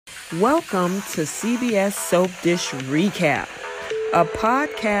Welcome to CBS Soap Dish Recap, a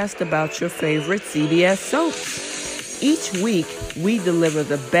podcast about your favorite CBS soaps. Each week, we deliver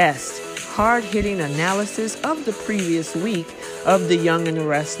the best, hard-hitting analysis of the previous week of The Young and the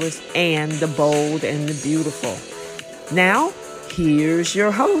Restless and The Bold and the Beautiful. Now, here's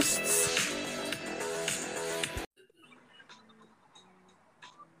your hosts.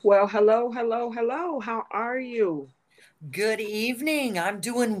 Well, hello. How are you? Good evening. I'm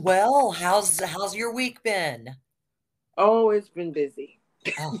doing well. How's your week been? Oh, it's been busy.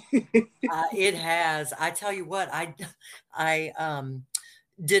 Oh, it has. I tell you what, I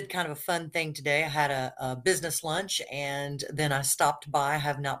did kind of a fun thing today. I had a business lunch and then I stopped by. I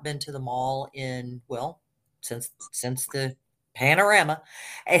have not been to the mall in, well, since the panorama,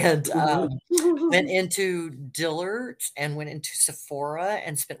 and went into Dillard's and went into Sephora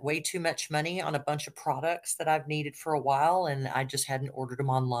and spent way too much money on a bunch of products that I've needed for a while, and I just hadn't ordered them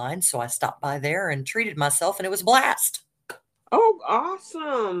online. So I stopped by there and treated myself, and it was a blast. Oh,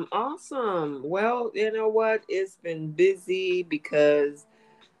 awesome. Well, you know what? It's been busy because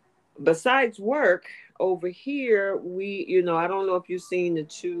besides work over here, I don't know if you've seen the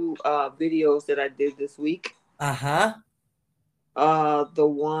two videos that I did this week. Uh-huh. The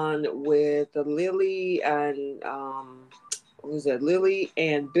one with the Lily and what was that? Lily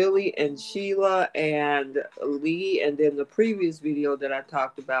and Billy and Sheila and Lee, and then the previous video that I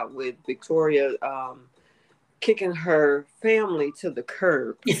talked about with Victoria kicking her family to the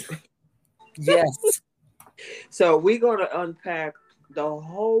curb. Yes. So we're going to unpack the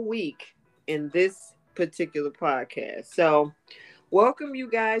whole week in this particular podcast. So welcome you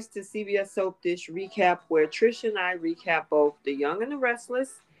guys to CBS Soap Dish Recap, where Trish and I recap both The Young and the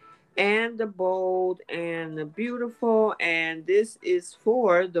Restless and The Bold and the Beautiful. And this is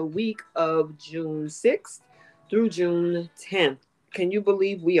for the week of June 6th through June 10th. Can you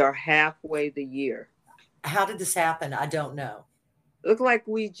believe we are halfway the year? How did this happen? I don't know. Looked like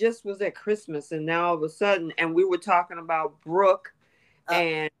we just was at Christmas, and now all of a sudden, and we were talking about Brooke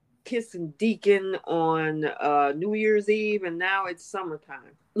and kissing Deacon on New Year's Eve, and now it's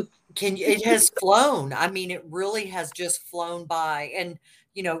summertime. It has flown. I mean, it really has just flown by. And,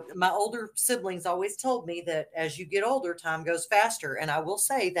 my older siblings always told me that as you get older, time goes faster. And I will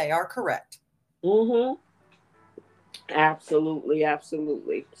say they are correct. Mm-hmm. Absolutely.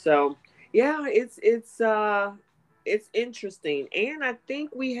 So yeah, it's interesting. And I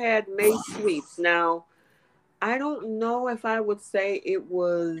think we had May sweeps. Now, I don't know if I would say it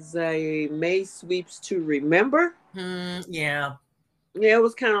was a May sweeps to remember. Yeah. Yeah, it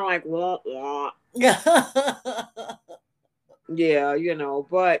was kind of like wah wah. Yeah,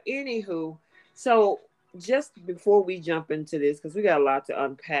 but anywho, so just before we jump into this, because we got a lot to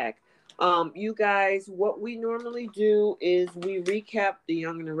unpack, you guys, what we normally do is we recap The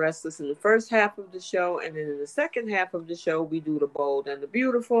Young and the Restless in the first half of the show, and then in the second half of the show, we do The Bold and the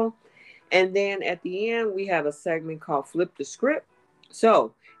Beautiful. And then at the end, we have a segment called Flip the Script.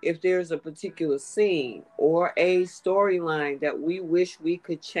 So if there's a particular scene or a storyline that we wish we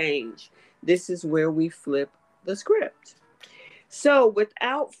could change, this is where we flip the script. So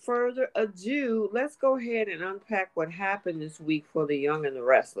without further ado, let's go ahead and unpack what happened this week for The Young and the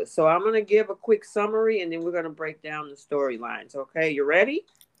Restless. So I'm going to give a quick summary, and then we're going to break down the storylines. Okay, you ready?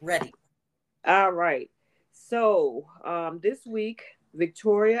 Ready. All right. So this week,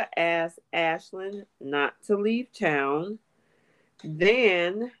 Victoria asked Ashland not to leave town.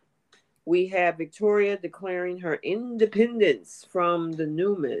 Then we have Victoria declaring her independence from the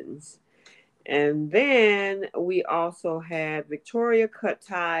Newmans. And then we also had Victoria cut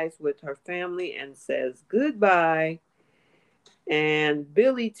ties with her family and says goodbye. And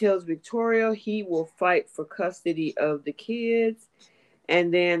Billy tells Victoria he will fight for custody of the kids.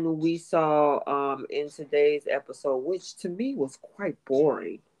 And then we saw in today's episode, which to me was quite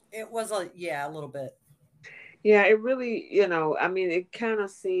boring. It was a little bit. Yeah, it really, it kind of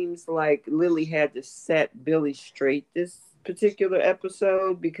seems like Lily had to set Billy straight this particular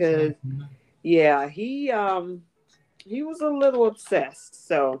episode because yeah, he was a little obsessed.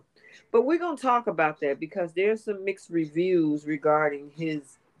 So, but we're going to talk about that because there's some mixed reviews regarding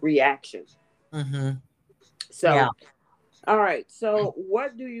his reaction. So, yeah. All right. So,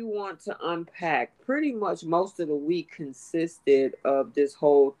 what do you want to unpack? Pretty much most of the week consisted of this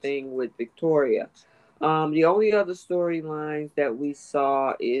whole thing with Victoria. The only other storylines that we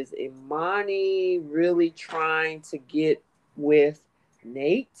saw is Imani really trying to get with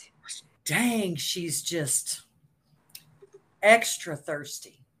Nate. Dang, she's just extra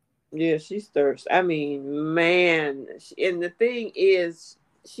thirsty. Yeah, she's thirsty. I mean, man. And the thing is,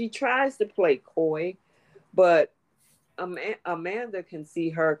 she tries to play coy, but Amanda can see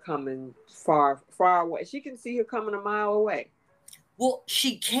her coming far, far away. She can see her coming a mile away. Well,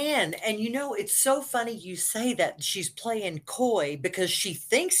 she can. And it's so funny you say that she's playing coy because she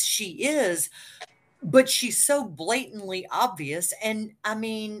thinks she is, but she's so blatantly obvious. And I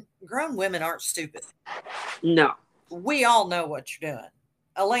mean, grown women aren't stupid. No. We all know what you're doing.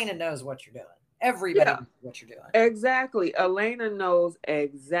 Elena knows what you're doing. Everybody knows what you're doing. Exactly. Elena knows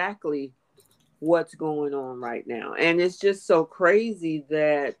exactly what's going on right now. And it's just so crazy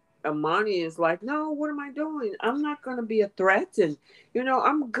that Amani is like, no, what am I doing? I'm not going to be a threat. And,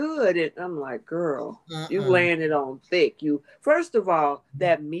 I'm good. And I'm like, girl, you landed on thick. First of all,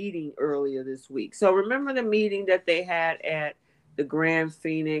 that meeting earlier this week. So remember the meeting that they had at the Grand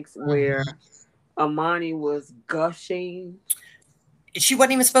Phoenix where Amani was gushing? She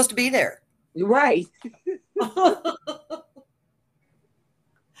wasn't even supposed to be there. Right.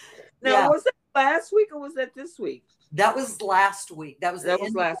 Now, was that last week or was that this week? That was last week. That was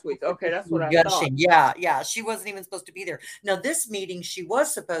last week. Okay, that's what I thought. Yeah. She wasn't even supposed to be there. Now, this meeting, she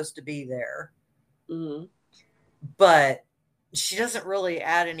was supposed to be there, but she doesn't really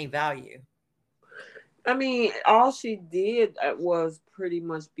add any value. I mean, all she did was pretty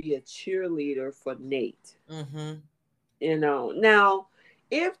much be a cheerleader for Nate. Now,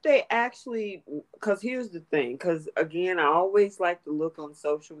 if they actually, because here's the thing, because again, I always like to look on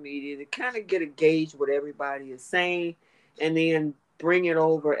social media to kind of get a gauge what everybody is saying and then bring it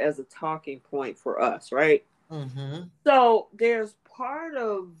over as a talking point for us, right? So there's part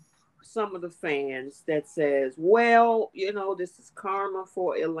of some of the fans that says, well, this is karma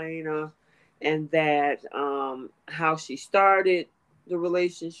for Elena, and that how she started the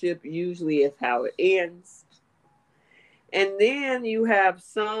relationship usually is how it ends. And then you have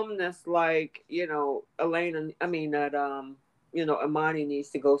some that's like, Amani needs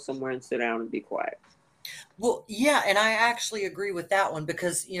to go somewhere and sit down and be quiet. Well, yeah, and I actually agree with that one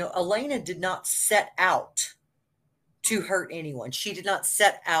because, Elena did not set out to hurt anyone. She did not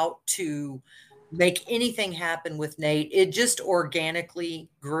set out to make anything happen with Nate. It just organically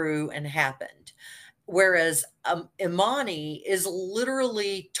grew and happened. Whereas Imani is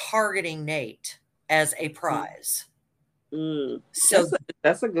literally targeting Nate as a prize. So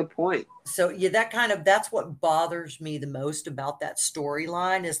that's a good point. So yeah, that's what bothers me the most about that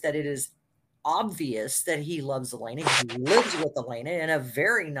storyline is that it is obvious that he loves Elena. He lives with Elena in a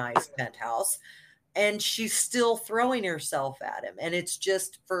very nice penthouse, and she's still throwing herself at him. And it's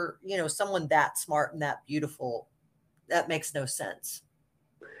just for, someone that smart and that beautiful, that makes no sense.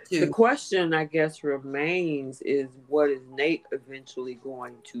 The question, I guess, remains is what is Nate eventually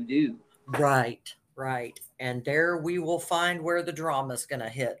going to do? Right. And there we will find where the drama is going to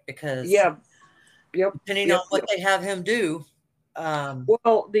hit because depending on what they have him do.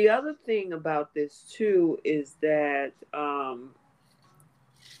 Well, the other thing about this too is that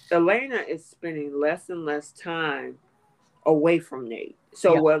Elena is spending less and less time away from Nate.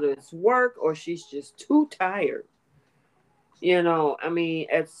 So whether it's work or she's just too tired,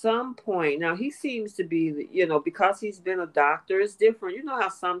 at some point, now he seems to be, because he's been a doctor, it's different. You know how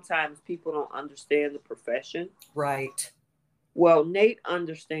sometimes people don't understand the profession? Right. Well, Nate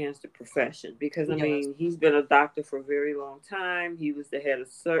understands the profession because, he's been a doctor for a very long time. He was the head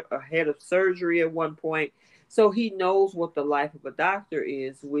of surgery at one point. So he knows what the life of a doctor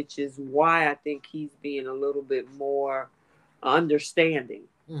is, which is why I think he's being a little bit more understanding,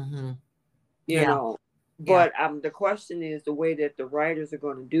 But the question is the way that the writers are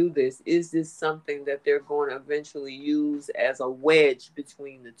going to do this. Is this something that they're going to eventually use as a wedge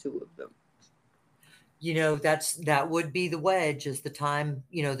between the two of them? That would be the wedge is the time,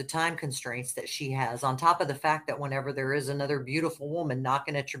 the time constraints that she has on top of the fact that whenever there is another beautiful woman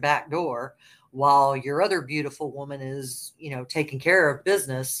knocking at your back door while your other beautiful woman is, taking care of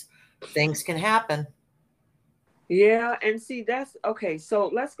business, things can happen. Yeah, and see, that's okay.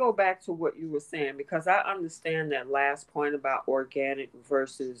 So let's go back to what you were saying because I understand that last point about organic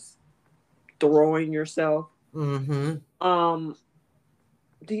versus throwing yourself. The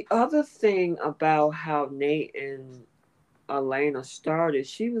other thing about how Nate and Elena started,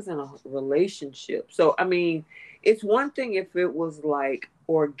 she was in a relationship. So it's one thing if it was like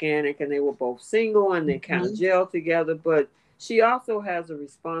organic and they were both single and they kind of gelled together, but she also has a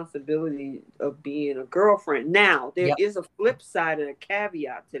responsibility of being a girlfriend. Now, there is a flip side and a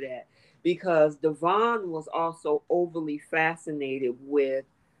caveat to that because Devon was also overly fascinated with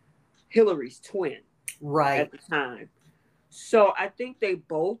Hillary's twin at the time. So I think they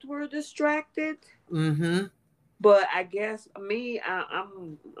both were distracted. But I guess me,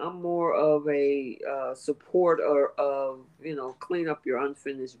 I'm more of a supporter of, clean up your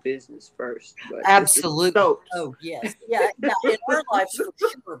unfinished business first. But this is Absolutely. soaps. Oh, yes. Yeah. Yeah. In our lives for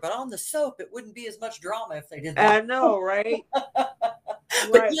sure. But on the soap, it wouldn't be as much drama if they did that. I know, right? But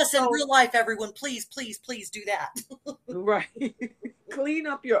Right. yes, in So real life, everyone, please, please, please do that. right, clean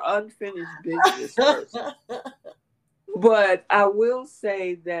up your unfinished business first. But I will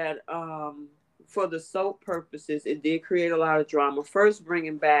say that for the soap purposes, it did create a lot of drama. First,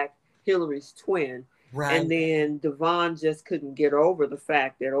 bringing back Hillary's twin, Right. and then Devon just couldn't get over the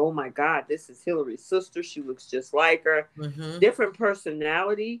fact that, oh my God, this is Hillary's sister. She looks just like her. Mm-hmm. Different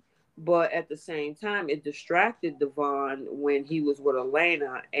personality, but at the same time, it distracted Devon when he was with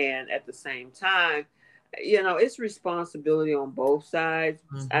Elena. And at the same time, it's responsibility on both sides.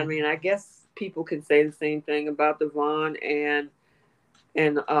 I Mm-hmm. mean, I guess people can say the same thing about Devon and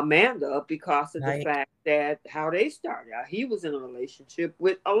Amanda because of the Right. fact that how they started out. He was in a relationship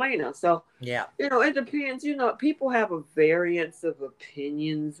with Elena. So, Yeah. it depends. People have a variance of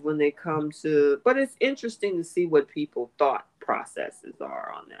opinions when they come to, but it's interesting to see what people thought processes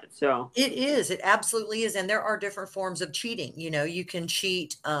are on that. So, It is. It absolutely is. And there are different forms of cheating. You can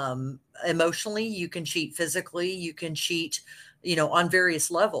cheat emotionally, you can cheat physically, you can cheat, on various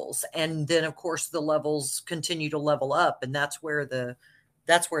levels. And then of course the levels continue to level up. And that's where the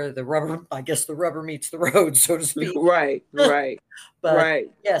rubber, I guess the rubber meets the road, so to speak. right, right, But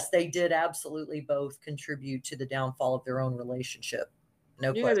right. yes, they did absolutely both contribute to the downfall of their own relationship.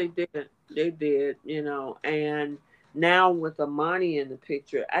 No Yeah, question. they did. They did, and now with Amani in the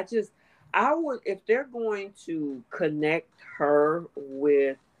picture, I would, if they're going to connect her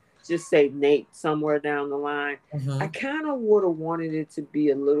with, just say Nate somewhere down the line, I Mhm. kind of would have wanted it to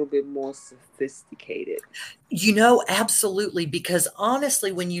be a little bit more sophisticated. Absolutely. Because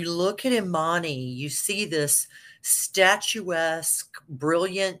honestly, when you look at Imani, you see this statuesque,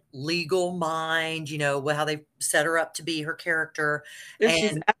 brilliant legal mind, how they set her up to be her character. And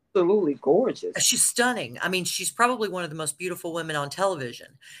she's And absolutely gorgeous. she's stunning. I mean, she's probably one of the most beautiful women on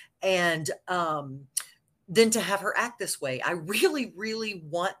television. And then to have her act this way, I really, really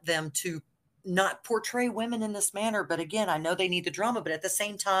want them to not portray women in this manner. But again, I know they need the drama, but at the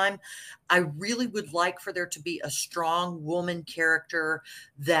same time, I really would like for there to be a strong woman character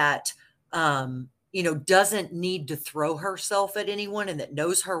that, doesn't need to throw herself at anyone and that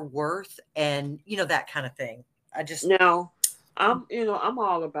knows her worth and, that kind of thing. I just, Now, I'm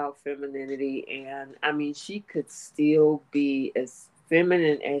all about femininity, and I mean, she could still be as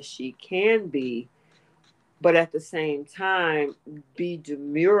feminine as she can be, but at the same time be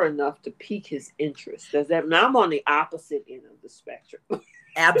demure enough to pique his interest. Does that? Now I'm on the opposite end of the spectrum.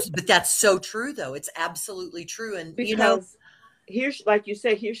 but that's so true, though. It's absolutely true. And, Because here, like you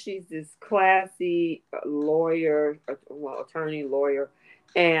said, here she's this classy lawyer, well, attorney lawyer,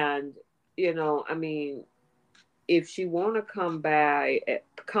 and I mean, if she want to come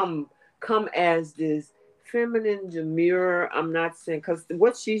as this feminine demure, I'm not saying, because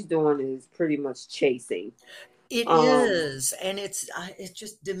what she's doing is pretty much chasing. it Um, is, and it's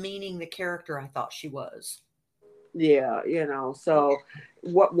just demeaning the character I thought she was. yeah, so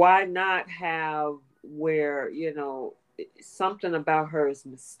why not have where, something about her is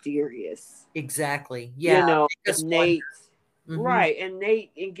mysterious, Exactly. Yeah, make us wonder. Nate. Mhm, Right. And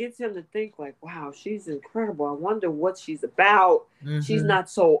Nate, it gets him to think like, wow, she's incredible. I wonder what she's about. She's mhm. not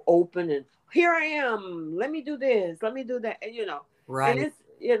so open and here I am. Let me do this. Let me do that. And and Right.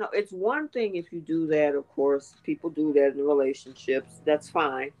 it's one thing if you do that, of course, people do that in relationships. That's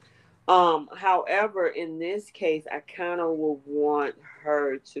fine. However, in this case, I kind of would want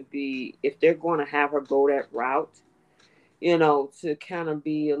her to be, if they're going to have her go that route, to kind of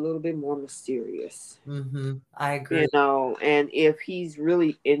be a little bit more mysterious, Mhm. I agree. and if he's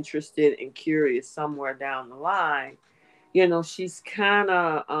really interested and curious somewhere down the line, she's kind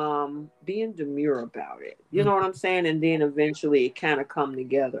of being demure about it. You know what Mhm. I'm saying? And then eventually it kind of come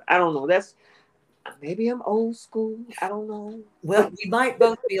together. I don't know. That's maybe I'm old school. I don't know. Well, we might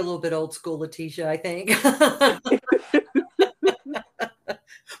both be a little bit old school, Letitia, I think.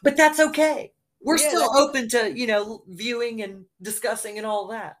 But that's okay. We're Yeah, still that's open to, viewing and discussing and all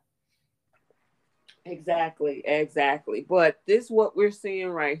that. exactly, exactly. But this what we're seeing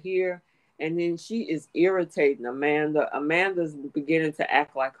right here. And then she is irritating Amanda. Amanda's beginning to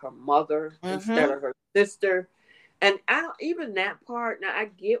act like her mother instead Mhm. of her sister. And I don't even that part. Now I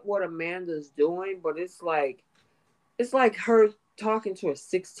get what Amanda's doing, but it's like her talking to a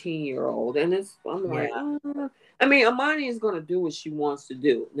 16-year-old, and I'm Yeah. like, I mean, Amani is gonna do what she wants to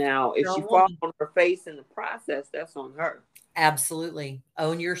do. Now, if she Strong falls woman. on her face in the process, that's on her. Absolutely.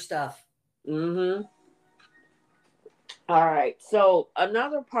 Own your stuff. Hmm. All right. So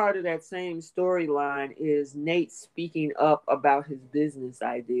another part of that same storyline is Nate speaking up about his business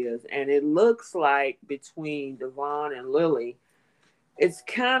ideas. And it looks like between Devon and Lily, it's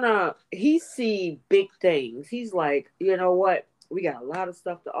kind of, he see big things. He's like, you know what? We got a lot of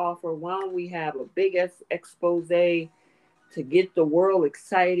stuff to offer. Why don't we have a big expose to get the world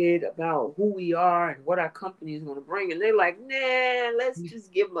excited about who we are and what our company is going to bring? And they're like, nah, let's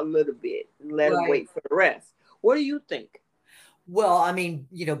just give them a little bit and let them Right. wait for the rest. What do you think? Well, I mean,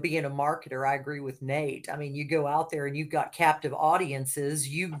 being a marketer, I agree with Nate. I mean, you go out there and you've got captive audiences,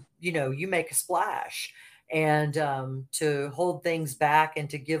 you make a splash. And to hold things back and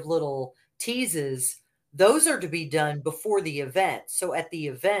to give little teases, those are to be done before the event. So at the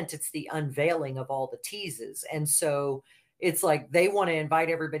event, it's the unveiling of all the teases. And so it's like they want to invite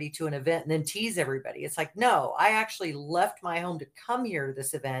everybody to an event and then tease everybody. It's like, no, I actually left my home to come here to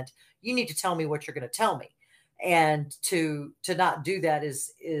this event. You need to tell me what you're going to tell me. And to not do that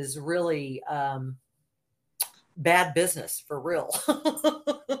is really bad business for real.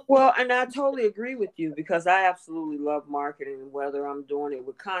 Well, and I totally agree with you because I absolutely love marketing, whether I'm doing it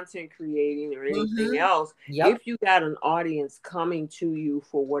with content creating or anything Mm-hmm. else. Yep. If you got an audience coming to you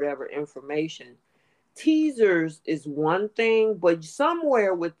for whatever information, teasers is one thing, but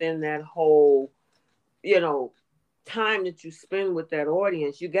somewhere within that whole, you know, time that you spend with that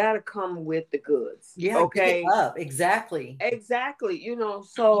audience, you got to come with the goods. Yeah, give it Okay. up. Exactly. Exactly.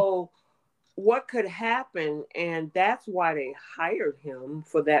 So what could happen, and that's why they hired him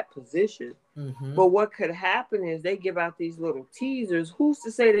for that position. Mm-hmm. But what could happen is they give out these little teasers. Who's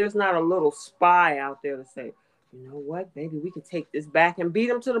to say there's not a little spy out there to say, you know what, maybe we could take this back and beat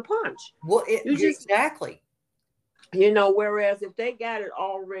them to the punch. Well, You just, exactly. whereas if they got it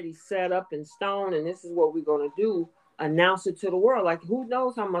already set up in stone and this is what we're going to do, announce it to the world. Like, who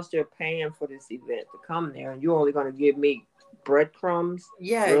knows how much they're paying for this event to come there, and you're only going to give me breadcrumbs?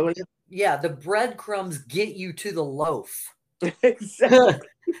 Yeah. Really? Yeah. The breadcrumbs get you to the loaf. Exactly.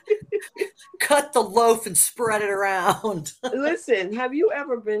 Cut the loaf and spread it around. Listen, have you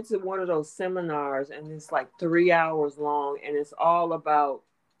ever been to one of those seminars and it's like 3 hours long and it's all about,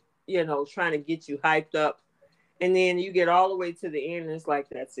 trying to get you hyped up, and then you get all the way to the end and it's like,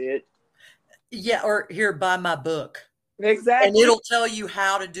 that's it? Yeah. Or here, buy my book. And Exactly. it'll tell you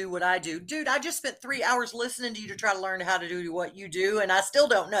how to do what I do. Dude, I just spent 3 hours listening to you to try to learn how to do what you do, and I still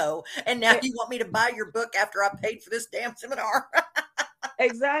don't know. And now E- you want me to buy your book after I paid for this damn seminar?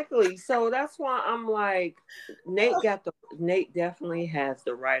 Exactly. So that's why I'm like, Nate definitely has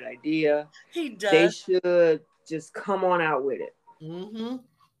the right idea. He They does. should just come on out with it. Mm-hmm.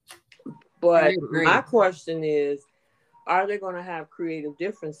 I But my agree. question is, are they going to have creative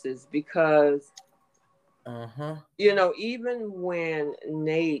differences? Because Uh-huh. even when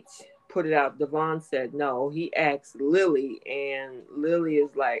Nate put it out, Devon said no. He asked Lily, and Lily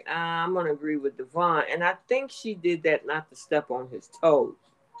is like, I'm going to agree with Devon. And I think she did that not to step on his toes.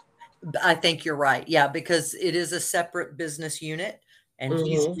 I think you're right. Yeah, because it is a separate business unit and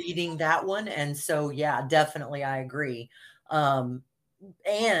he's Mm-hmm. leading that one. And so, yeah, definitely I agree. Um,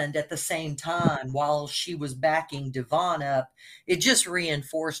 and at the same time, while she was backing Devon up, it just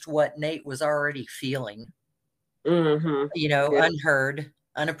reinforced what Nate was already feeling. Mm-hmm. Yeah. Unheard,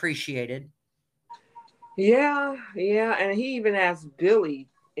 unappreciated. Yeah, yeah. And he even asked Billy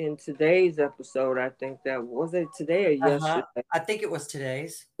in today's episode. I think that was it today or Uh-huh. yesterday. I think it was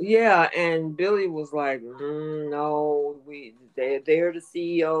today's. Yeah, and Billy was like, "No, they're the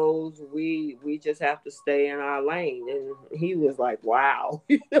CEOs. We just have to stay in our lane." And he was like, "Wow,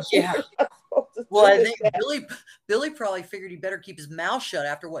 Yeah. we're not supposed to Well, do I this." think Billy probably figured he better keep his mouth shut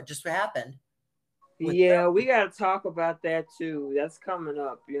after what just happened with Yeah, we got to talk about that too. That's coming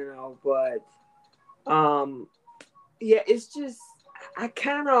up, But yeah, it's just I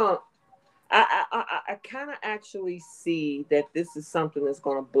kind of I kind of actually see that this is something that's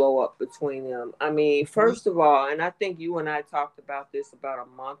going to blow up between them. I mean, them. first of all, and I think you and I talked about this about a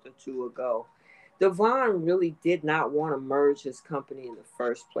month or two ago. Devon really did not want to merge his company in the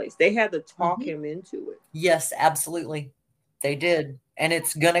first place. They had to talk Mhm. him into it. Yes, absolutely. They did. And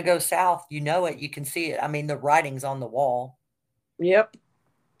it's gonna go south. You know it. You can see it. I mean, the writing's on the wall. Yep,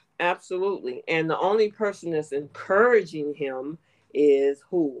 absolutely. And the only person that's encouraging him is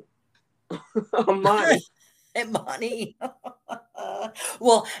who? Money. And money.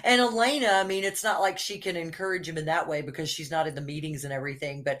 Well, and Elena, I mean, it's not like she can encourage him in that way because she's not in the meetings and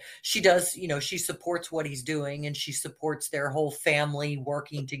everything, but she does, she supports what he's doing and she supports their whole family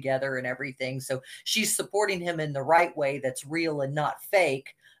working together and everything. So she's supporting him in the right way that's real and not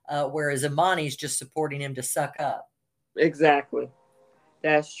fake. Whereas Imani's just supporting him to suck up. Exactly.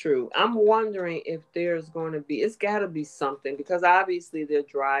 That's true. I'm wondering if there's going to be, it's got to be something because obviously they're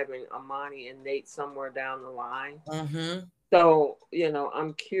driving Amani and Nate somewhere down the line. Mm-hmm. So,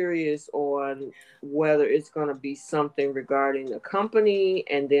 I'm curious on whether it's going to be something regarding the company.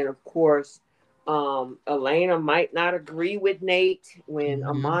 And then, of course, Elena might not agree with Nate when Mm-hmm.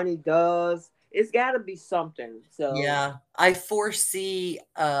 Amani does. It's got to be something. So, Yeah, I foresee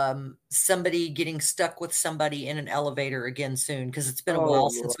somebody getting stuck with somebody in an elevator again soon because it's been a oh, while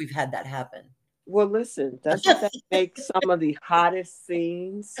Lord. since we've had that happen. Well, listen, doesn't that make some of the hottest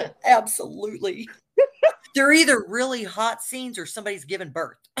scenes? Absolutely. They're either really hot scenes or somebody's giving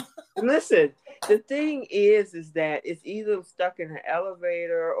birth. Listen, the thing is that it's either stuck in an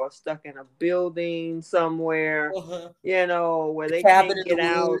elevator or stuck in a building somewhere, Uh-huh. where The they cabin can't in the get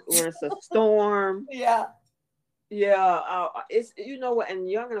out woods. when it's a storm. Yeah. Yeah, it's what, and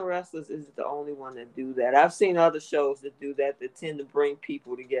Young and the Restless is the only one that do that. I've seen other shows that do that that tend to bring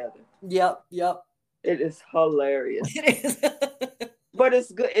people together. Yep. Yep. It is hilarious, It is. but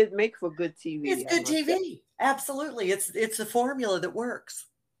it's good. It makes for good It's TV, I good must say. TV. Absolutely. It's a formula that works.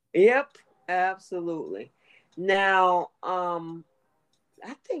 Yep, absolutely. Now,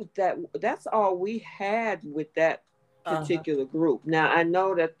 I think that's all we had with that Uh-huh. particular group. Now I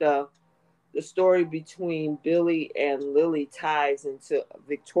know that the story between Billy and Lily ties into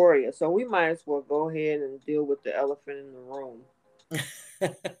Victoria, so we might as well go ahead and deal with the elephant in the room,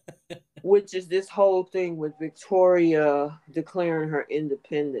 which is this whole thing with Victoria declaring her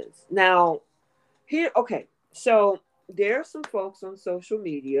independence. Now, okay, so there are some folks on social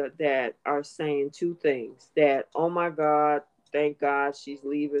media that are saying two things: that, oh my God, thank God she's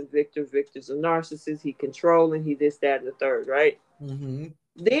leaving Victor. Victor's a narcissist. He controlling. He this, that, and the third, right? Mm-hmm.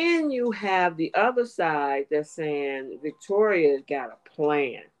 Then you have the other side that's saying Victoria got a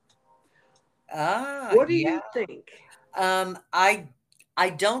plan. Ah, What do yeah. you think? Um, I I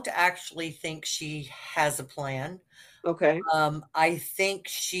don't actually think she has a plan. Okay. I think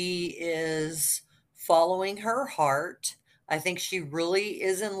she is following her heart. I think she really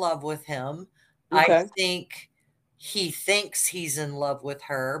is in love with him. I Okay. think he thinks he's in love with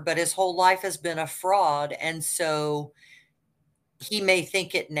her, but his whole life has been a fraud, and so he may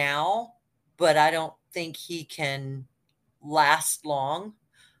think it now, but I don't think he can last long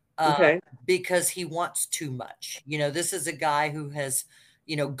uh, Okay. because he wants too much. This is a guy who has,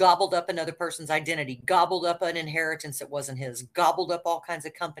 gobbled up another person's identity, gobbled up an inheritance that wasn't his, gobbled up all kinds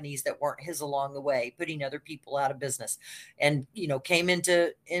of companies that weren't his along the way, putting other people out of business, and came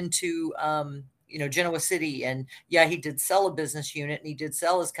into Genoa City, and yeah, he did sell a business unit and he did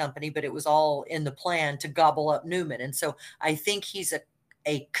sell his company, but it was all in the plan to gobble up Newman. And so I think he's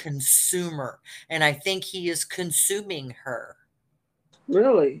a consumer, and I think he is consuming her.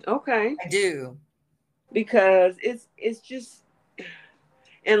 Really? Okay. I do. Because it's just,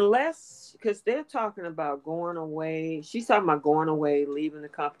 unless, because they're talking about going away. She's talking about going away, leaving the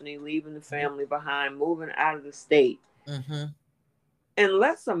company, leaving the family behind, moving out of the state. Mm-hmm.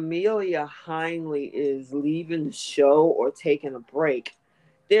 Unless Amelia Heinley is leaving the show or taking a break,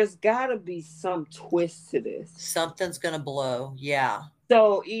 there's got to be some twist to this. Something's gonna blow. Yeah.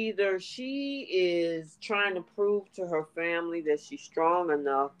 So either she is trying to prove to her family that she's strong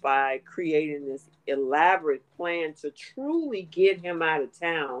enough by creating this elaborate plan to truly get him out of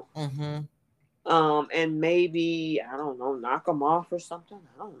town, Mm-hmm. and maybe, I don't know, knock him off or something.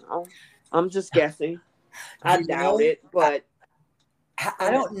 I don't know. I'm just guessing. I You doubt know, it, but go I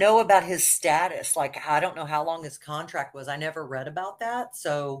ahead. don't know about his status. Like, I don't know how long his contract was. I never read about that.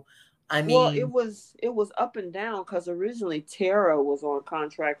 So, I Well, it mean, was it was up and down because originally Tara was on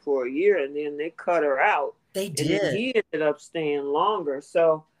contract for a year, and then they cut her out, they and then did. he ended up staying longer.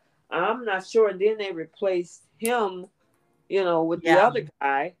 So I'm not sure. And then they replaced him, with the Yeah. other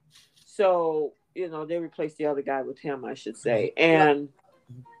guy. So they replaced the other guy with him, I should Mhm. say. Yep. And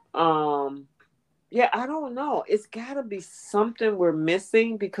um, yeah, I don't know. It's got to be something we're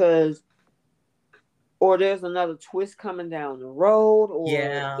missing because, or there's another twist coming down the road, or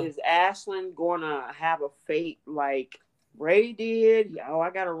Yeah. is Ashland going to have a fate like Ray did? Oh, I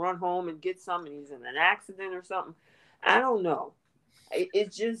got to run home and get some, and he's in an accident or something. I don't know.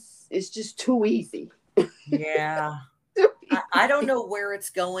 It's just too easy. Yeah. I don't know where it's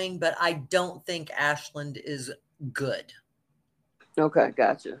going, but I don't think Ashland is good. Okay,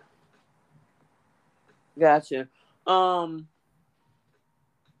 gotcha. Um,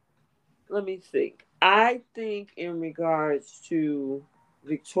 Let me think. I think in regards to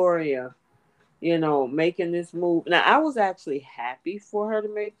Victoria, making this move. Now, I was actually happy for her to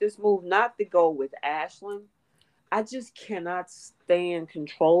make this move, not to go with Ashland. I just cannot stand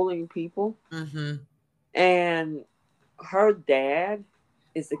controlling people. Mm-hmm. And her dad,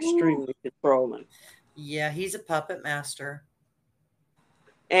 is Ooh. extremely controlling. Yeah, he's a puppet master.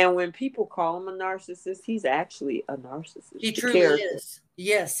 And when people call him a narcissist, he's actually a narcissist. He The truly character. is.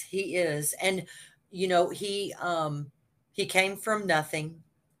 Yes, he is. And you know, he came from nothing,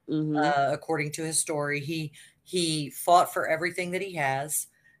 Mm-hmm. according to his story. He fought for everything that he has,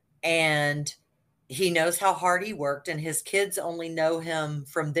 and he knows how hard he worked, and his kids only know him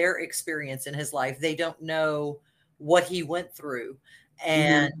from their experience in his life. They don't know what he went through.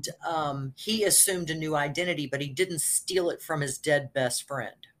 Mm-hmm. And he assumed a new identity, but he didn't steal it from his dead best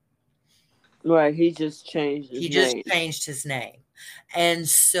friend. Right. He just changed his He just name. changed his name. And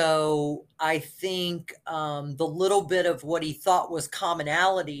so I think the little bit of what he thought was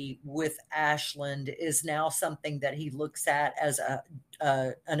commonality with Ashland is now something that he looks at as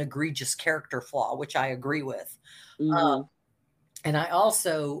an egregious character flaw, which I agree with. Mm-hmm. And I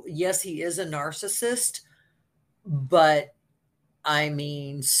also, yes, he is a narcissist, but I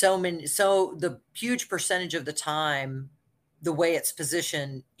mean, so the huge percentage of the time, the way it's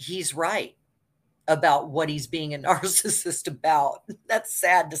positioned, he's right about what he's being a narcissist about. That's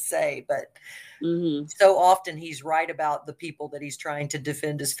sad to say, but Mm-hmm. so often he's right about the people that he's trying to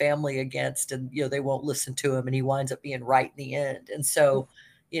defend his family against, and you know they won't listen to him, and he winds up being right in the end. And so,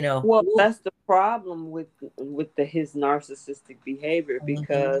 you know, Well, that's the problem with his narcissistic behavior, mhm,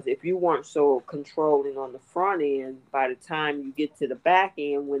 because if you weren't so controlling on the front end, by the time you get to the back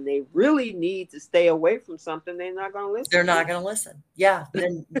end, when they really need to stay away from something, they're not going to listen they're to not you. going to listen. Yeah,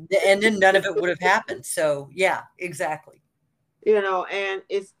 and then none of it would have happened. So yeah, exactly. And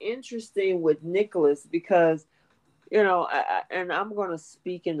it's interesting with Nicholas because and I'm going to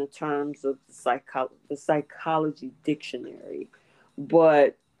speak in the terms of the psychology dictionary,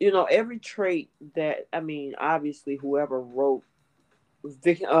 but every trait that, I mean, obviously whoever wrote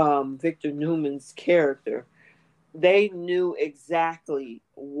Victor Newman's character, they knew exactly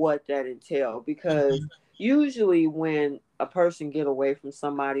what that entailed, because Mhm. usually when a person get away from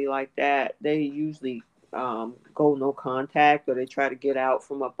somebody like that, they usually go no contact, or they try to get out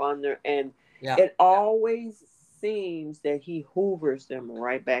from up under, and Yeah. it always seems that he hoovers them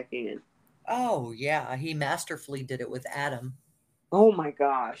right back in. Oh yeah, he masterfully did it with Adam. Oh my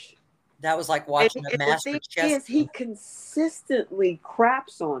gosh. That was like and, watching a and the master thing chess is, he game. consistently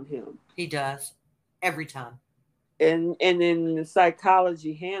craps on him. He does every time. And in the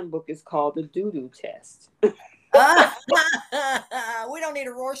psychology handbook, it's called the doo-doo test. Ah, we don't need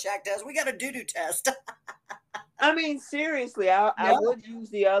a Rorschach test. We got a doo-doo test. I mean, seriously, I No. would use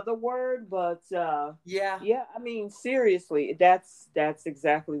the other word, but Yeah. yeah, I mean, seriously, that's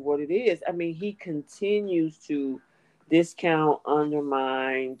exactly what it is. I mean, he continues to discount,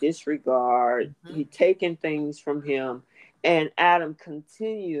 undermine, disregard. He Mhm, taking things from him, and Adam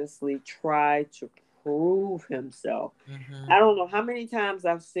continuously tried to prove himself. I mhm. don't know how many times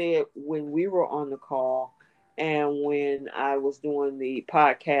I've said, when we were on the call, and when I was doing the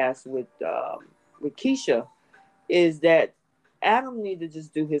podcast with Keisha, is that Adam need to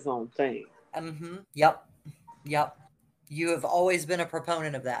just do his own thing. Mhm. Yep. Yep. You have always been a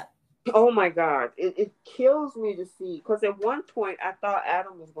proponent of that. Oh my God, it kills me to see, because at one point I thought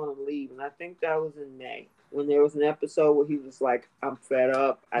Adam was going to leave, and I think that was in May, when there was an episode where he was like, "I'm fed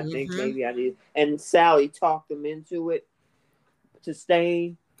up. I think Mhm. maybe I need," and Sally talked him into it, to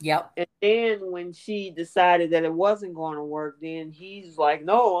staying. Yep. And then when she decided that it wasn't going to work, then he's like,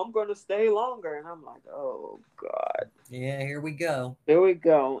 "No, I'm going to stay longer." And I'm like, "Oh God." Yeah, here we go. There we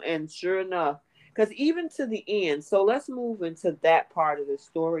go. And sure enough, because even to the end, so let's move into that part of the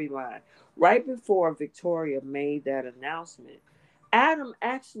storyline. Right before Victoria made that announcement, Adam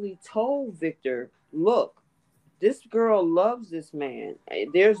actually told Victor, "Look, this girl loves this man.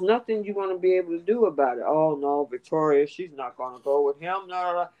 There's nothing you're going to be able to do about it." "Oh no, Victoria, she's not going to go with him." No,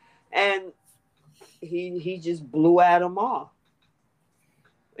 no, no. And he just blew Adam off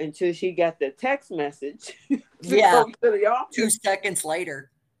until she got the text message to Yeah, come to the 2 office. seconds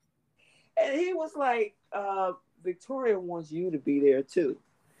later. And he was like, "Victoria wants you to be there too."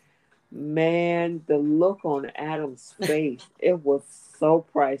 Man, the look on Adam's face, it was so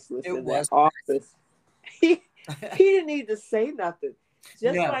priceless It in that was office. He, priceless. he didn't need to say nothing.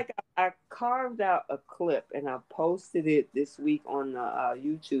 Just No. like I carved out a clip and I posted it this week on the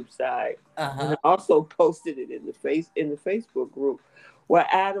YouTube side, and I Uh-huh. also posted it in the Facebook group, where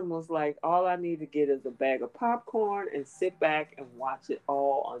Adam was like, "All I need to get is a bag of popcorn and sit back and watch it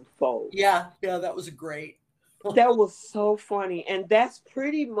all unfold." Yeah, yeah, that was great. That was so funny. And that's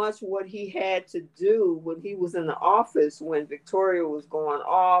pretty much what he had to do when he was in the office, when Victoria was going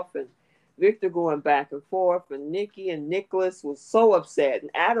off and Victor going back and forth, and Nikki and Nicholas was so upset.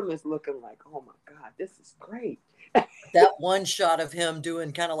 And Adam is looking like, "Oh my God, this is great." That one shot of him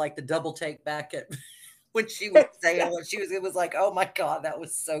doing kind of like the double take back at when she was saying what she was, it was like, oh my God, that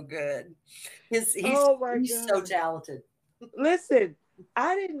was so good. Oh my He's so God. talented. Listen,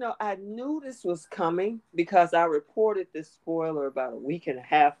 I didn't know. I knew this was coming because I reported this spoiler about a week and a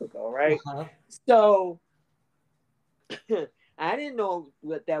half ago, right? Uh-huh. So I didn't know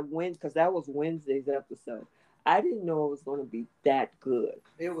what that went because that was Wednesday's episode. I didn't know it was going to be that good.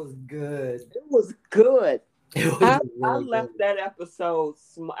 It was good. It was good. It was I really left that episode.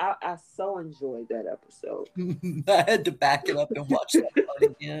 I so enjoyed that episode. good. I had to back it up and watch that part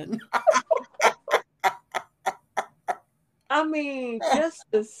again. I mean, just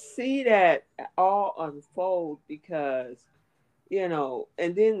to see that all unfold because, and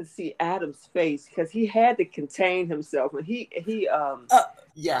then to see Adam's face because he had to contain himself and he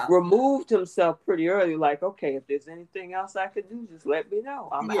Yeah. removed himself pretty early. Like, okay, if there's anything else I could do, just let me know.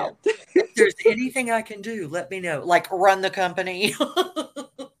 I'm out. If there's anything I can do, let me know. Like run the company.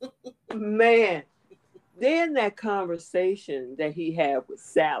 Man, then that conversation that he had with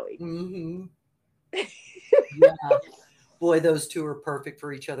Sally. Mm-hmm. Yeah. Boy, those two are perfect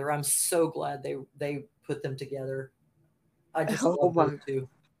for each other. I'm so glad they put them together. I just love those two.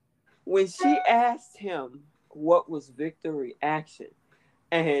 When she asked him what was Victor's reaction,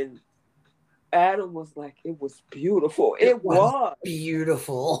 and Adam was like, "It was beautiful. It was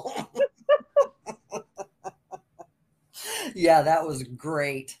beautiful." Yeah, that was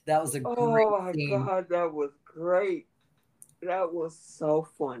great. That was a great scene. Oh my God, that was great. That was so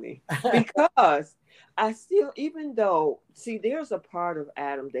funny because I still, even though, see, there's a part of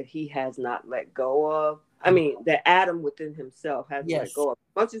Adam that he has not let go of. I mean, that Adam within himself has let go of.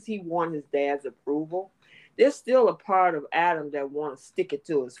 As much as he won his dad's approval, there's still a part of Adam that wants to stick it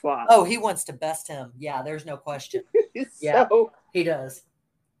to his father. Oh, he wants to best him. Yeah, there's no question. Yeah, he does.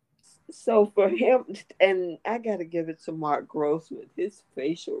 So for him, and I got to give it to Mark Grossman, his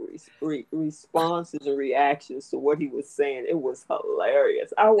facial responses and reactions to what he was saying, it was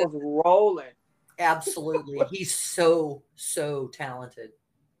hilarious. I was rolling. Absolutely. He's so talented.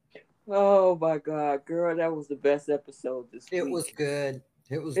 Oh my God, girl, that was the best episode this week. It was good.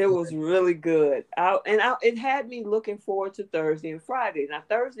 It was really good. It had me looking forward to Thursday and Friday. Now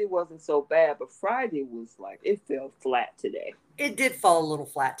Thursday wasn't so bad, but Friday was like, it fell flat today. It did fall a little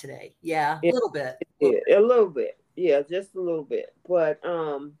flat today. Yeah, a little bit. A little bit. Yeah, just a little bit. But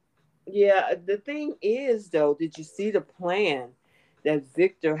yeah, the thing is though, did you see the plan that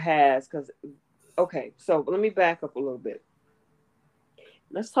Victor has? Okay, so let me back up a little bit.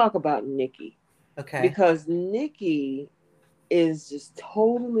 Let's talk about Nikki. Okay. Because Nikki is just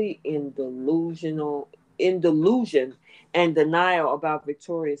totally in delusion and denial about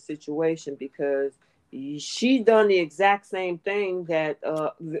Victoria's situation because she done the exact same thing that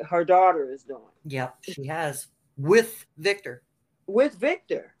her daughter is doing. Yep, she has with Victor.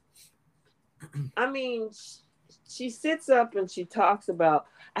 I mean, she sits up and she talks about,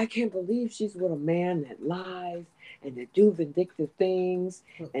 I can't believe she's with a man that lies and that do vindictive things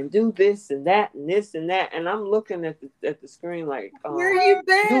and do this and that and this and that. And I'm looking at the screen like, where you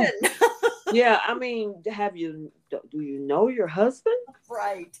been? Yeah, I mean, do you know your husband?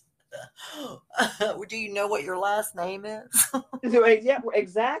 Right. Do you know what your last name is? Yeah,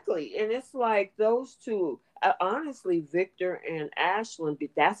 exactly. And it's like those two, honestly, Victor and Ashland,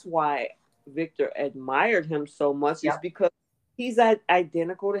 that's why Victor admired him so much, is because he's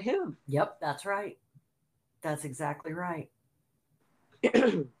identical to him. Yep, that's right. That's exactly right.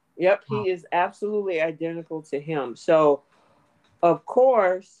 Yep, he is absolutely identical to him. So, of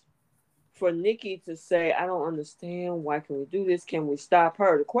course, for Nikki to say, I don't understand, why can we do this? Can we stop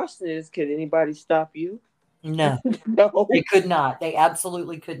her? The question is, can anybody stop you? No. No. They could not. They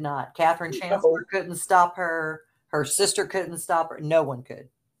absolutely could not. Catherine Chancellor couldn't stop her. Her sister couldn't stop her. No one could.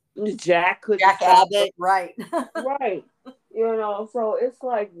 Jack couldn't Jack stop Abbott, her. right. Right. So it's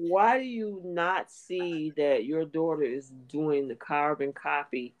like, why do you not see that your daughter is doing the carbon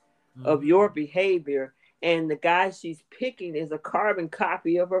copy of your behavior, and the guy she's picking is a carbon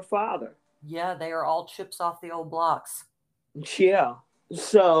copy of her father? Yeah, they are all chips off the old blocks. Yeah.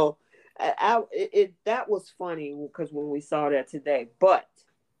 So that was funny because when we saw that today, but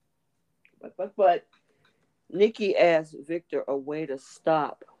Nikki asked Victor a way to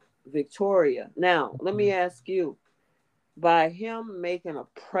stop Victoria. Now, let me ask you, by him making a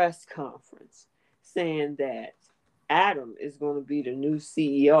press conference saying that Adam is going to be the new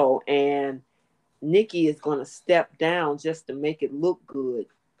CEO and Nikki is going to step down just to make it look good,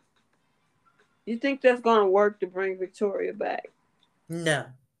 you think that's going to work to bring Victoria back? No.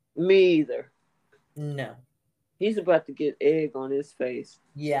 Me either. No. He's about to get egg on his face.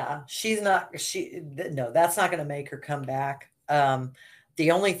 Yeah, no, that's not going to make her come back.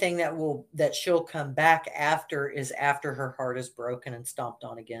 The only thing that she'll come back after is after her heart is broken and stomped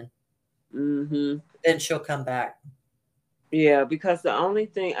on again. Mm-hmm. Then she'll come back. Yeah, because the only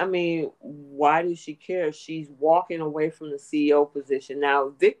thing, I mean, why does she care? She's walking away from the CEO position.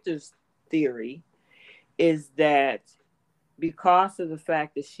 Now, Victor's theory is that because of the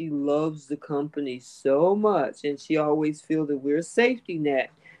fact that she loves the company so much and she always feels that we're a safety net,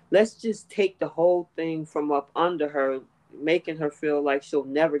 let's just take the whole thing from up under her, making her feel like she'll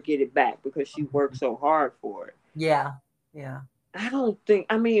never get it back because she worked so hard for it. Yeah, yeah. I don't think,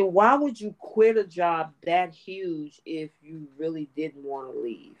 I mean, why would you quit a job that huge if you really didn't want to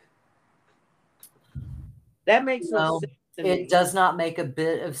leave? That makes no No, sense to it me. does not make a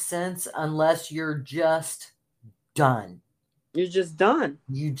bit of sense unless you're just done. You're just done.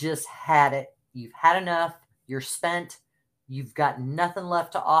 You just had it. You've had enough. You're spent. You've got nothing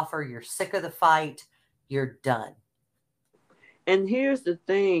left to offer. You're sick of the fight. You're done. And here's the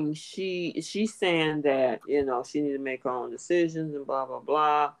thing, she's saying that, she need to make her own decisions and blah blah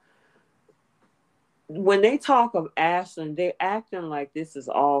blah. When they talk of Ashland, they're acting like this is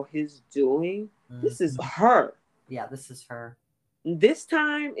all his doing. This is her. Yeah, this is her. This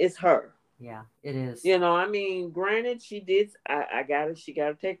time is her. Yeah, it is. I mean, granted, she did. She got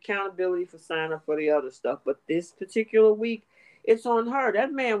to take accountability for signing up for the other stuff. But this particular week, it's on her.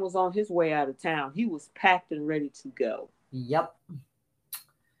 That man was on his way out of town. He was packed and ready to go. Yep.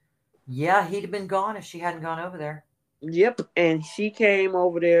 Yeah, he'd have been gone if she hadn't gone over there. Yep. And she came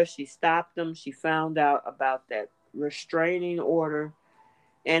over there. She stopped him. She found out about that restraining order.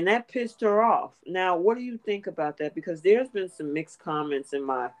 And that pissed her off. Now, what do you think about that? Because there's been some mixed comments in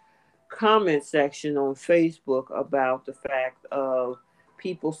my comment section on Facebook about the fact of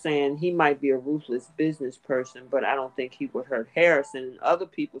people saying he might be a ruthless business person, but I don't think he would hurt Harrison. And other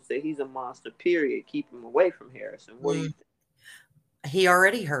people say he's a monster, period. Keep him away from Harrison. What do you think? He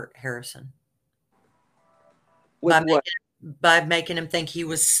already hurt Harrison. With what? By making him think he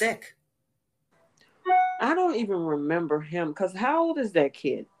was sick. I don't even remember him, because how old is that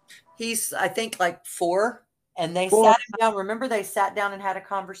kid? He's, I think, like 4. And they sat him down. Remember, they sat down and had a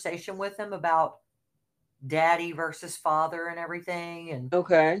conversation with him about daddy versus father and everything. And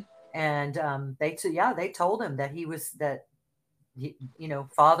okay. And they told him that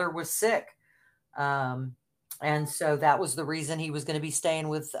father was sick. And so that was the reason he was going to be staying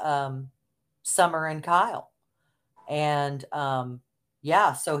with Summer and Kyle. And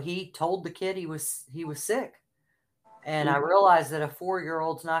so he told the kid he was sick. And I realized that a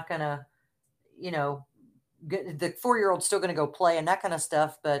 4-year-old's not going to, the 4-year-old's still going to go play and that kind of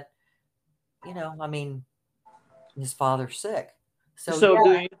stuff. But, I mean, his father's sick. So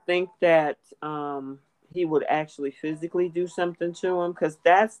do you think that he would actually physically do something to him? Because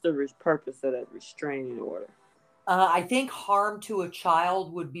that's the purpose of that restraining order. I think harm to a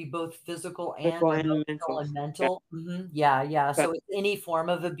child would be both physical and mental. Mm-hmm. Yeah. Okay. So it's any form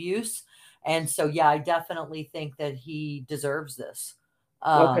of abuse. And so, yeah, I definitely think that he deserves this.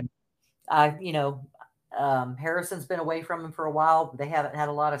 Okay. Harrison's been away from him for a while. They haven't had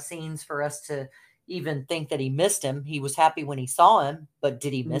a lot of scenes for us to even think that he missed him. He was happy when he saw him, but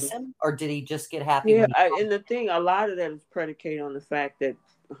did he miss him, or did he just get happy? Yeah, and the thing, a lot of that is predicated on the fact that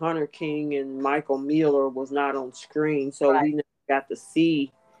Hunter King and Michael Mueller was not on screen, so we never got to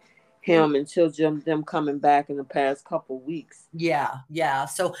see him until them coming back in the past couple weeks. Yeah.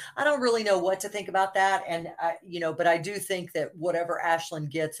 So I don't really know what to think about that, and but I do think that whatever Ashland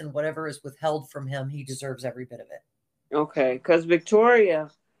gets and whatever is withheld from him, he deserves every bit of it. Okay, because Victoria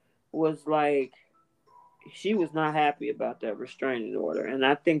was like, she was not happy about that restraining order, and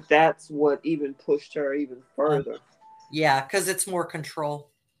I think that's what even pushed her even further. Yeah, because it's more control.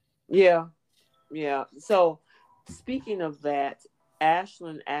 Yeah. So speaking of that,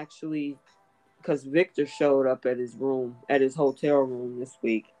 Ashland actually, because Victor showed up at his hotel room this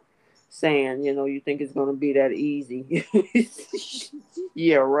week, saying, you think it's going to be that easy?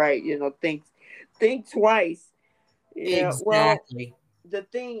 Yeah, right. Think twice. Yeah, exactly. Well, the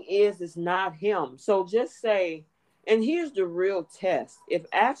thing is, it's not him. So just say, and here's the real test. If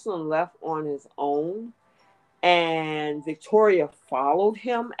Ashland left on his own and Victoria followed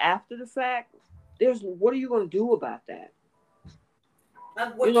him after the fact, what are you going to do about that?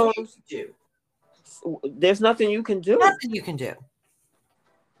 What can you do? There's nothing you can do. Nothing you can do.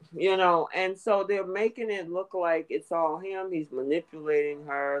 And so they're making it look like it's all him. He's manipulating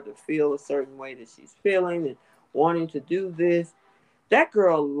her to feel a certain way that she's feeling and wanting to do this. That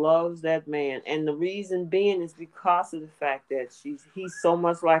girl loves that man. And the reason being is because of the fact that he's so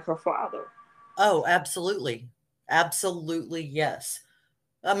much like her father. Oh, absolutely. Absolutely, yes.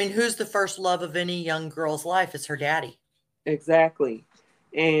 I mean, who's the first love of any young girl's life? It's her daddy. Exactly.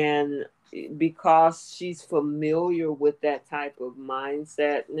 And because she's familiar with that type of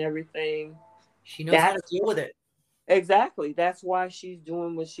mindset and everything, She knows how to that's deal with it. exactly, that's why she's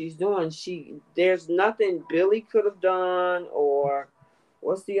doing what she's doing. There's nothing Billy could have done, or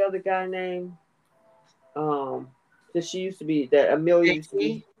what's the other guy name? That she used to be, that Amelia used to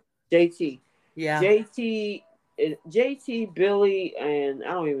be, JT? JT. Yeah. JT JT, Billy, and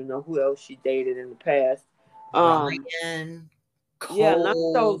I don't even know who else she dated in the past. Um Ryan, yeah,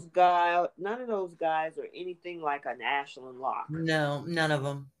 Cole. none of those guys are anything like an Ashland Locke. No, none of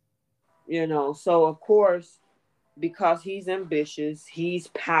them. So of course, because he's ambitious, he's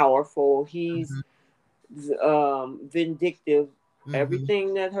powerful, he's Hmm. vindictive, Hmm.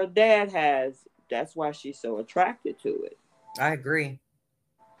 everything that her dad has, that's why she's so attracted to it. I agree.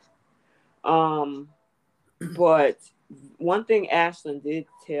 Um, but one thing Ashlyn did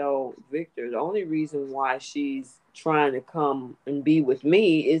tell Victor, the only reason why she's trying to come and be with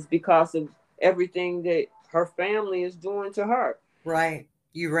me is because of everything that her family is doing to her. Right.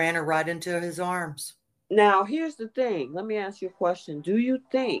 You ran her right into his arms. Now, here's the thing. Let me ask you a question. Do you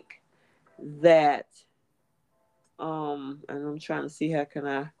think that and I'm trying to see how can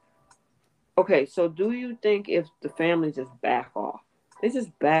I okay, so do you think if the family just back off, they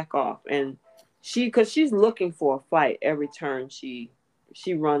just back off, and because she's looking for a fight every turn she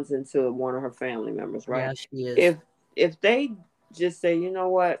runs into one of her family members, right? Yeah, she is. If they just say, you know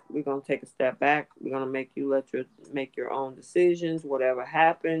what, we're gonna take a step back, we're gonna make your own decisions, whatever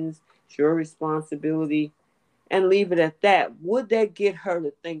happens, it's your responsibility, and leave it at that, would that get her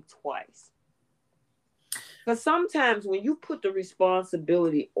to think twice? Because sometimes when you put the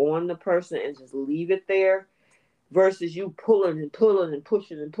responsibility on the person and just leave it there versus you pulling and pulling and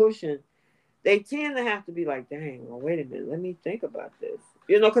pushing and pushing, they tend to have to be like, dang, well, wait a minute, let me think about this.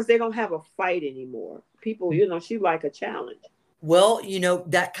 Because they don't have a fight anymore. People, she like a challenge. Well,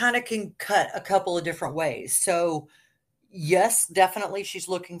 that kind of can cut a couple of different ways. So, yes, definitely she's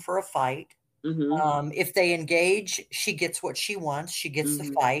looking for a fight. Mm-hmm. If they engage, she gets what she wants. She gets the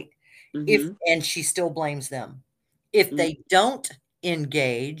Mm-hmm. fight. If Mm-hmm. and she still blames them. If Mm-hmm. they don't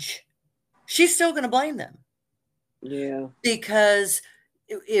engage, she's still going to blame them Yeah. because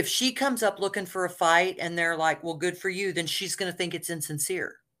if she comes up looking for a fight and they're like, "Well, good for you," then she's going to think it's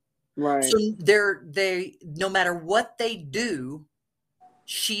insincere. So Right. they no matter what they do,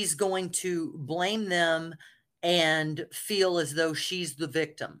 she's going to blame them and feel as though she's the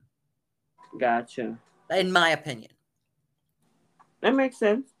victim, Gotcha. in my opinion. That makes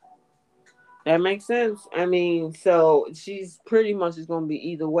sense. That makes sense. I mean, so she's pretty much is going to be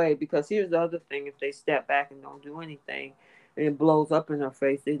either way, because here's the other thing: if they step back and don't do anything, and it blows up in her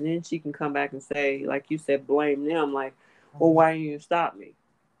face, and then she can come back and say, like you said, blame them. Like, well, Mhm. why didn't you stop me?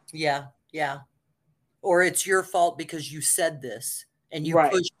 Yeah, yeah. Or it's your fault because you said this and you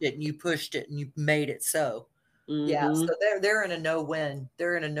Right. pushed it and you pushed it and you made it so. Yeah, Mm-hmm. so they're in a no-win.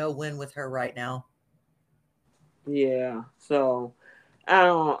 They're in a no-win with her right now. Yeah. So I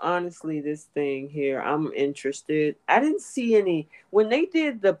don't honestly, this thing here, I'm interested. I didn't see any when they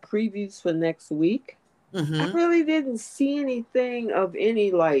did the previews for next week. I Mhm. really didn't see anything of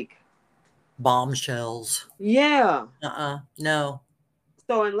any like, Bombshells. yeah. No.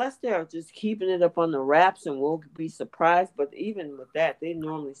 So unless they're just keeping it up on the wraps and we'll be surprised, but even with that, they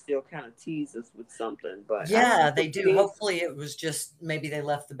normally still kind of tease us with something. But I Yeah, didn't they do. see. Hopefully it was just maybe they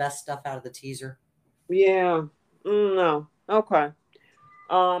left the best stuff out of the teaser. Yeah, no, okay.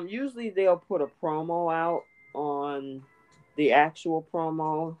 Usually they'll put a promo out on the actual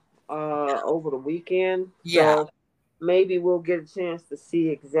promo over the weekend, Yeah, so maybe we'll get a chance to see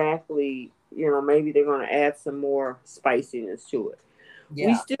exactly. Maybe they're going to add some more spiciness to it.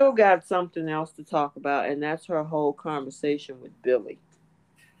 We yeah. still got something else to talk about, and that's her whole conversation with Billy.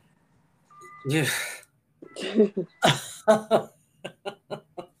 Yeah.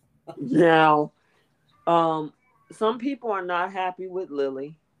 Now, um, some people are not happy with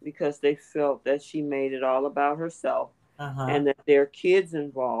Lily because they felt that she made it all about herself, Uh-huh. and that there are kids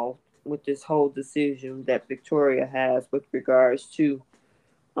involved with this whole decision that Victoria has with regards to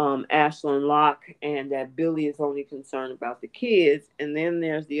Ashland Locke, and that Billy is only concerned about the kids. And then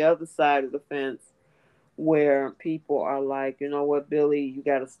there's the other side of the fence where people are like, you know what, Billy, you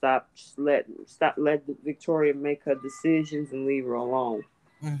got to let Victoria make her decisions and leave her alone.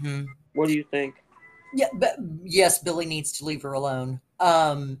 Mhm. What do you think? Yeah, but yes, Billy needs to leave her alone.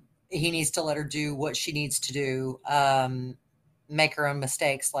 He needs to let her do what she needs to do. Make her own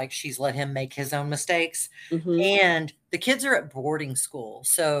mistakes like she's let him make his own mistakes. Mm-hmm. And the kids are at boarding school,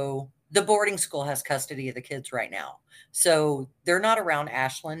 so The boarding school has custody of the kids right now. So they're not around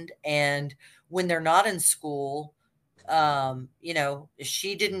Ashland. And when they're not in school,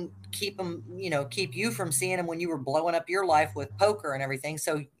 she didn't keep them, keep you from seeing them when you were blowing up your life with poker and everything.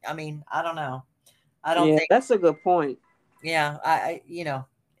 So, I mean, I don't know. I don't Yeah, think, that's a good point. yeah,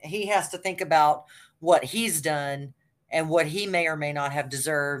 he has to think about what he's done and what he may or may not have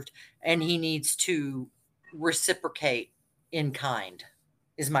deserved. And he needs to reciprocate in kind,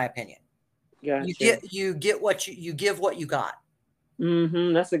 is my opinion. Gotcha. You get what you give what you got.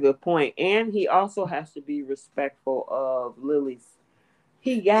 That's a good point. And he also has to be respectful of Lily's.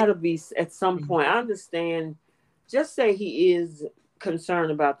 He got to be at some point. I understand. Just say he is concerned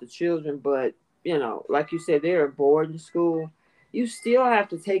about the children, but like you said, they're at boarding school. You still have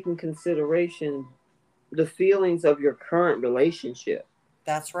to take in consideration the feelings of your current relationship.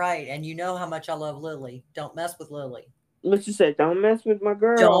 That's right. And you know how much I love Lily. Don't mess with Lily. Let's just say, don't mess with my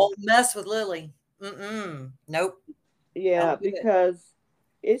girl. Don't mess with Lily. Mm-mm. Nope. Yeah, Don't do it. because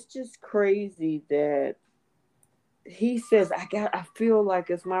it's just crazy that he says I feel like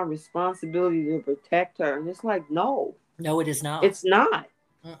it's my responsibility to protect her, and it's like no, No, it is not. it's not.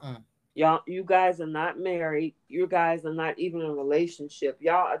 Mm-mm. Y'all, you guys are not married. You guys are not even in a relationship.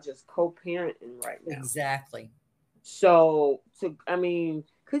 Y'all are just co-parenting right now. Exactly. So, I mean,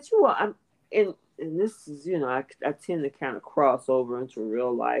 could you? And this is, I tend to kind of cross over into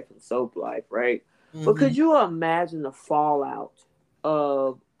real life and soap life, right? But could you imagine the fallout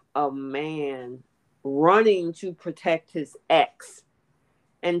of a man running to protect his ex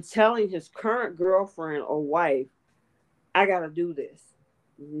and telling his current girlfriend or wife, "I got to do this"?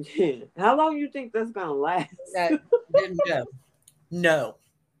 How long you think that's gonna last? No. No.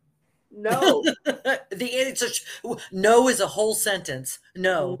 No. No is a whole sentence.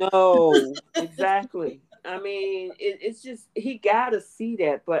 No. No, exactly. I mean, it's just he got to see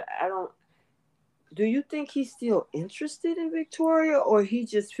that, but I don't. Do you think he's still interested in Victoria, or he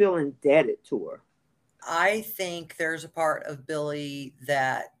just feel indebted to her? I think there's a part of Billy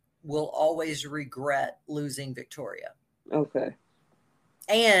that will always regret losing Victoria. Okay.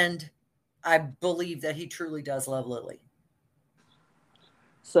 And I believe that he truly does love Lily.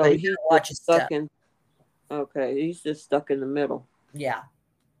 So But he he's gotta watch his just stuck step. in. Okay, he's just stuck in the middle. Yeah.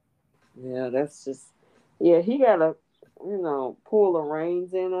 Yeah, that's just. Yeah, he gotta, pull the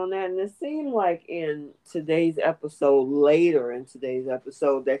reins in on that. And it seemed like in today's episode, later in today's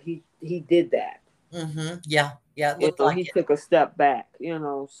episode, that he did that. Yeah. Yeah. It looked like He it. took a step back.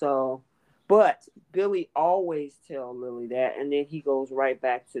 So. But Billy always tell Lily that, and then he goes right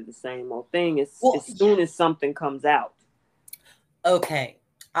back to the same old thing as soon as something comes out. Okay.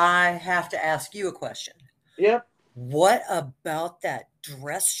 I have to ask you a question. Yep. What about that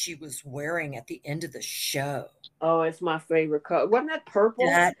dress she was wearing at the end of the show? Oh, it's my favorite color. Wasn't that purple?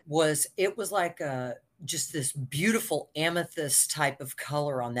 It was like just this beautiful amethyst type of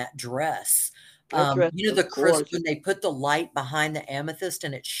color on that dress. That dress was The crisp gorgeous. when they put the light behind the amethyst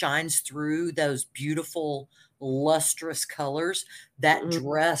and it shines through those beautiful lustrous colors. That Mm-hmm.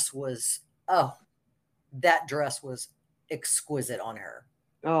 dress was that dress was exquisite on her.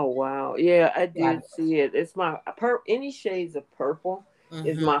 Oh wow, yeah, I did Fabulous. see it. It's my any shades of purple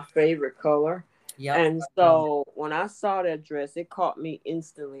is Mm-hmm. my favorite color, Yep. and Love it. so when I saw that dress, it caught me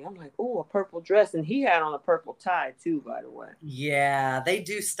instantly. I'm like, oh, a purple dress, and he had on a purple tie too, by the way. Yeah, they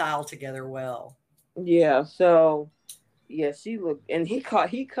do style together well. Yeah, so yeah, she looked, and he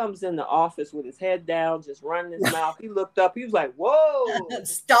comes in the office with his head down, just running his mouth. He looked up, he was like, whoa,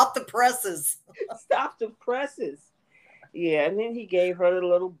 Stop the presses. stop the presses. Yeah, and then he gave her a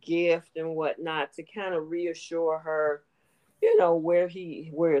little gift and whatnot to kind of reassure her, where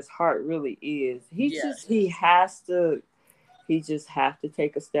his heart really is. Yes. He just have to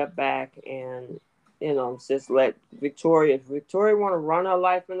take a step back and just let Victoria. If Victoria want to run her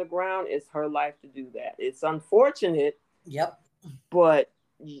life in the ground, it's her life to do that. It's unfortunate, Yep. but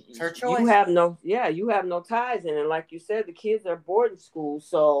It's her you choice. have no ties in, and like you said, the kids are boarding school,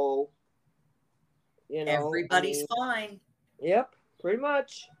 so Everybody's fine. Yep, pretty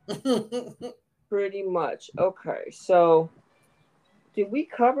much. Pretty much. Okay, so did we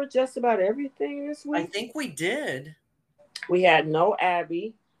cover just about everything this I week? think we did. We had no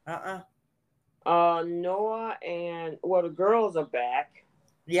Abby. Uh-uh. Noah and the girls are back.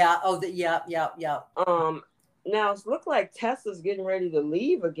 Yeah. Oh, yeah. Now it looks like Tessa's getting ready to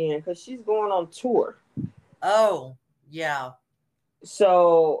leave again because she's going on tour. Oh, yeah.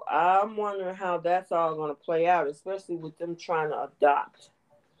 So I'm wondering how that's all going to play out, especially with them trying to adopt.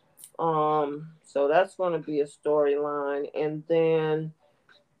 So that's going to be a storyline, and then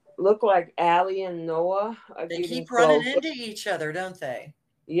look like Allie and Noah are They getting keep running close. into each other, don't they?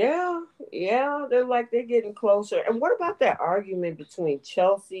 Yeah, yeah, they're like they're getting closer. And what about that argument between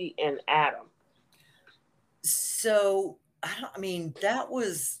Chelsea and Adam? So I mean, that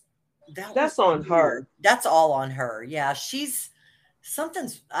was That's on her. weird. That's all on her. Yeah, she's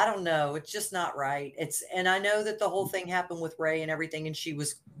something's I don't know. It's just not right. And I know that the whole thing happened with Ray and everything, and she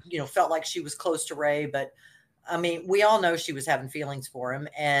was, felt like she was close to Ray, but I mean, we all know she was having feelings for him,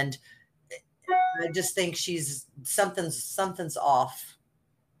 and I just think she's something's off.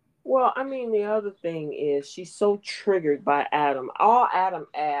 Well, I mean, the other thing is she's so triggered by Adam. All Adam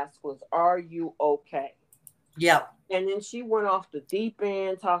asked was, "Are you okay?" Yeah, And then she went off the deep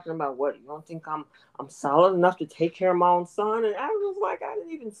end talking about what you don't think I'm solid enough to take care of my own son. And I was like, I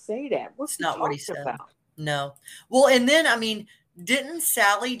didn't even say that. What's it's she not what he talking said. about? No. Well, and then I mean, didn't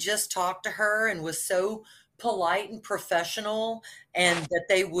Sally just talk to her and was so polite and professional and that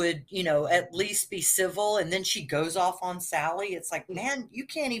they would, at least be civil, and then she goes off on Sally. It's like, man, you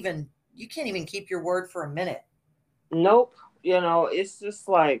can't even keep your word for a minute. Nope. It's just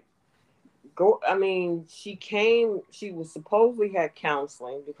like go. I mean, she came. She was supposedly had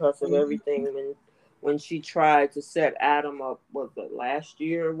counseling because of Mhm. everything when she tried to set Adam up. Was it last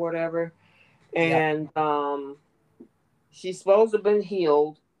year or whatever? Yep. And she's supposed to have been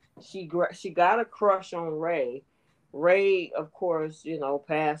healed. She got a crush on Ray. Ray, of course,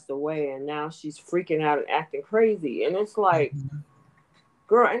 passed away, and now she's freaking out and acting crazy. And it's like, Mhm.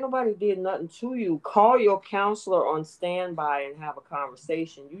 girl, ain't nobody did nothing to you. Call your counselor on standby and have a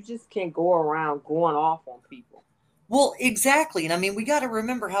conversation. You just can't go around going off on people. Well, exactly. And I mean, we got to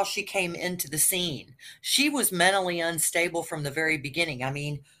remember how she came into the scene. She was mentally unstable from the very beginning. I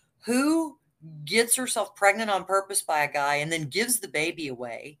mean, who gets herself pregnant on purpose by a guy and then gives the baby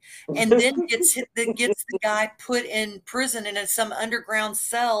away and then gets the guy put in prison in some underground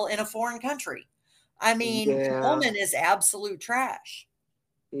cell in a foreign country? I mean, the Yeah, woman is absolute trash.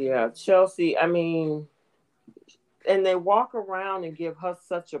 yeah, Chelsea. I mean, and they walk around and give her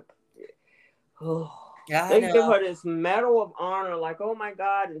such a Yeah, I they know. give her this medal of honor, like, oh my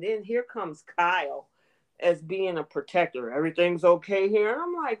God. And then here comes Kyle as being a protector. Everything's okay here. And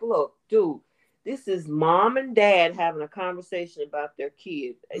I'm like, look, dude, this is mom and dad having a conversation about their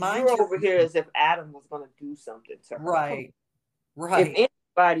kid. Mind You're you, over here as if Adam was going to do something to her. Come on. right, If right.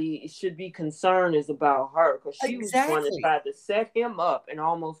 anybody should be concerned is about her, because she was the one that Exactly. tried to set him up and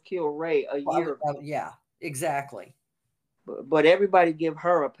almost kill Ray a year ago. Yeah, exactly. But everybody give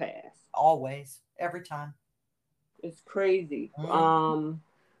her a pass. Always, every time. It's crazy. Mhm.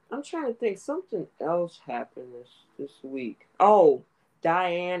 I'm trying to think. Something else happened this week. Oh,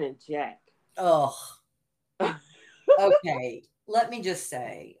 Diane and Jack. Ugh. Okay. Let me just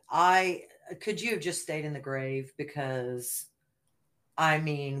say, I could you have just stayed in the grave, because I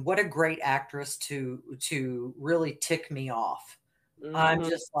mean, what a great actress to really tick me off. I'm Hmm.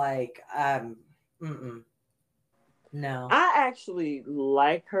 just like, mm-mm, no. I actually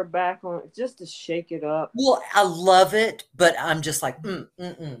like her back on just to shake it up. Well, I love it, but I'm just like, mm-mm,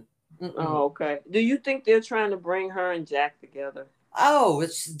 mm-mm. Oh, okay. Do you think they're trying to bring her and Jack together? Oh,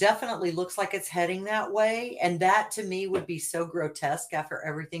 it definitely looks like it's heading that way, and that to me would be so grotesque after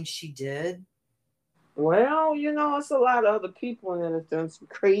everything she did. Well, it's a lot of other people in it that have done some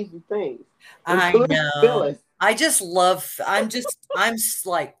crazy things, I including know. Phyllis. I just love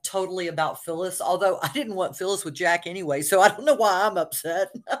like totally about Phyllis, although I didn't want Phyllis with Jack anyway, so I don't know why I'm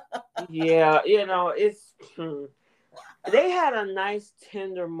upset. Yeah, it's they had a nice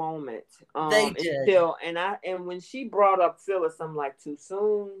tender moment They did. until and when she brought up Phyllis, I'm like, too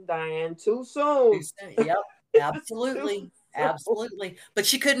soon, Diane, too soon. Yep, Too absolutely. soon. Absolutely. But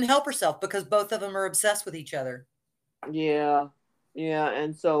she couldn't help herself because both of them are obsessed with each other. Yeah, yeah,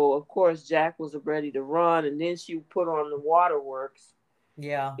 and so of course Jack was ready to run, and then she put on the waterworks.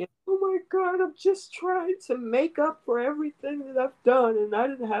 Yeah. Oh my God, I'm just trying to make up for everything that I've done, and I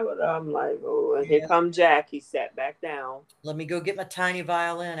didn't have it. I'm like, oh, and here Yeah. come Jack. He sat back down. Let me go get my tiny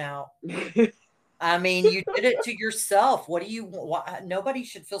violin out. I mean, you did it to yourself. What do you why, nobody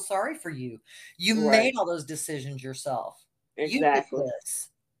should feel sorry for you. You Right, made all those decisions yourself. You did exactly, this.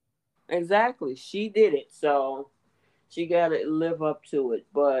 exactly. She did it, so she got to live up to it.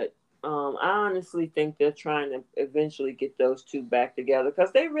 But I honestly think they're trying to eventually get those two back together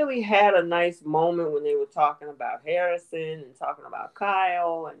because they really had a nice moment when they were talking about Harrison and talking about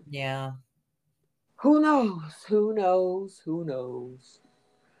Kyle. And Yeah. who knows? Who knows? Who knows?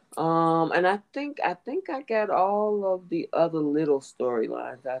 And I think I got all of the other little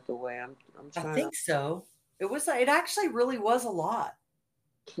storylines out the way. I'm I trying think so. It actually really was a lot.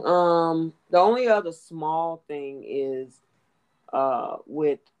 to. The only other small thing is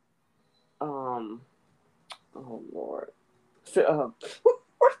with um oh Lord.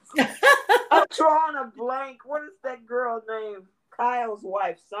 I'm drawing a blank. What is that girl name? Kyle's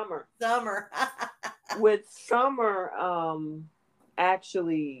wife, Summer. Summer. With Summer,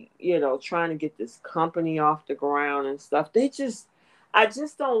 actually, trying to get this company off the ground and stuff. I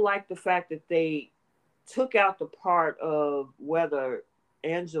just don't like the fact that they took out the part of whether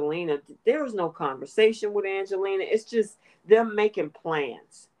Angelina, there was no conversation with Angelina. It's just them making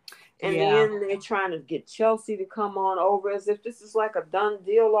plans. And Yeah. then they're trying to get Chelsea to come on over as if this is like a done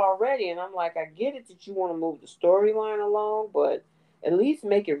deal already. And I'm like, I get it that you want to move the storyline along, but at least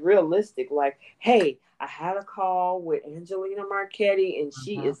make it realistic. Like, hey, I had a call with Angelina Marchetti and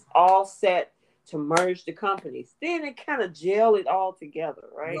she is all set to merge the companies. Then it kind of gel it all together,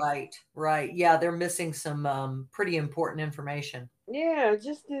 right? Right. Yeah, they're missing some pretty important information. Yeah, it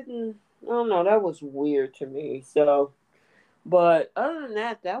just didn't. I don't know. That was weird to me. So, but other than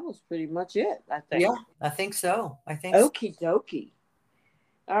that, that was pretty much it, I think. Yeah, I think so. Okie dokie.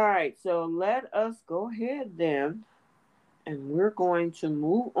 All right, so let us go ahead then, and we're going to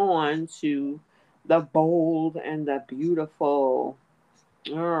move on to the bold and the beautiful.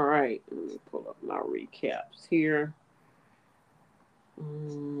 All right, let me pull up my recaps here.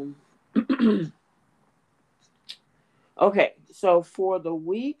 Okay, so for the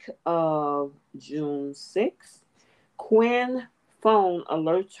week of June 6th, Quinn phone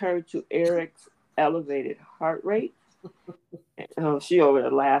alerts her to Eric's elevated heart rate. Oh, she over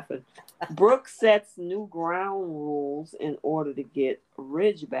there laughing. Brooke sets new ground rules in order to get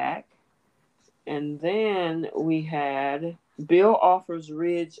Ridge back. And then we had Bill offers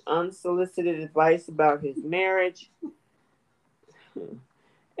Ridge unsolicited advice about his marriage.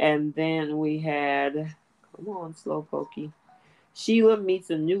 And then we had, come on, Slowpokey. Sheila meets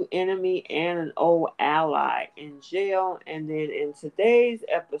a new enemy and an old ally in jail. And then in today's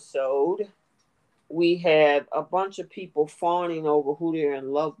episode, we had a bunch of people fawning over who they're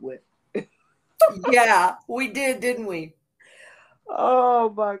in love with. Yeah, we did, didn't we? Oh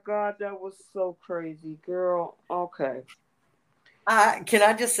my God, that was so crazy, girl. Okay. Can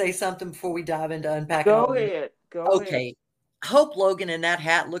I just say something before we dive into unpacking Go all this? ahead. Go ahead. Okay. Hope Logan in that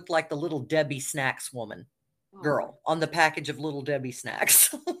hat looked like the Little Debbie snacks woman girl on the package of Little Debbie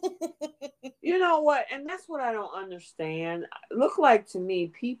snacks. You know what? And that's what I don't understand. Look like to me,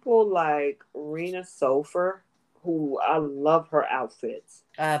 people like Rena Sofer, who I love her outfits.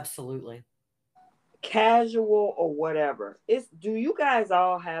 Absolutely. Casual or whatever. Do you guys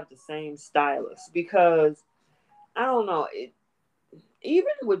all have the same stylist? Because I don't know.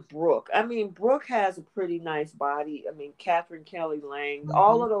 Even with Brooke, I mean, Brooke has a pretty nice body. I mean, Catherine Kelly Lang,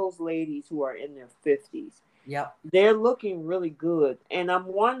 all of those ladies who are in their 50s. Yep. They're looking really good. And I'm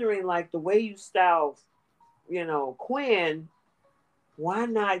wondering, like, the way you style, Quinn, why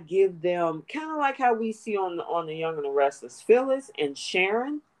not give them kind of like how we see on the Young and the Restless, Phyllis and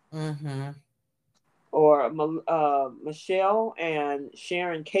Sharon, or Michelle and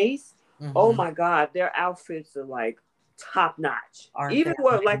Sharon Case. Oh my God, their outfits are like top notch. Even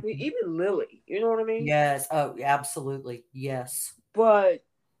Lily, you know what I mean? Yes. Oh, absolutely. Yes. But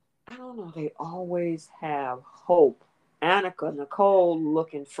I don't know. They always have Hope, Annika, Nicole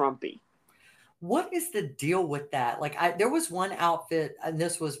looking frumpy. What is the deal with that? Like, there was one outfit, and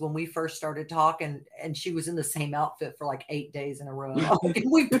this was when we first started talking, and she was in the same outfit for like 8 days in a row. Can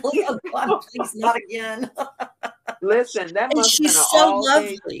we please, please not again? Listen, that must she's been so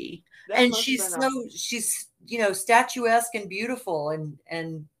lovely, and she's statuesque and beautiful,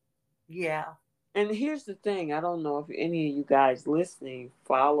 and yeah. And here's the thing: I don't know if any of you guys listening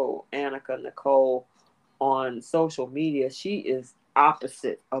follow Annika Nicole on social media. She is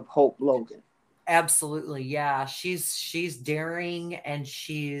opposite of Hope Logan. Absolutely. Yeah. She's daring, and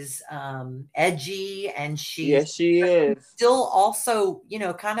she's edgy, and she is still also,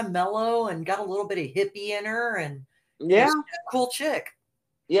 kind of mellow and got a little bit of hippie in her, and she's a cool chick.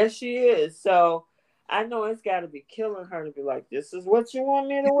 Yes, she is. So I know it's got to be killing her to be like, this is what you want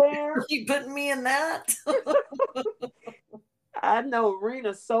me to wear? You putting me in that? I know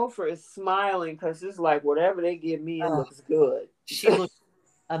Rena Sofer is smiling because it's like, whatever they give me, it looks good. She looks,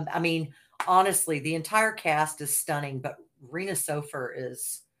 I mean, honestly, the entire cast is stunning, but Rena Sofer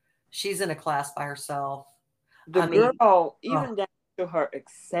she's in a class by herself. The girl, even down to her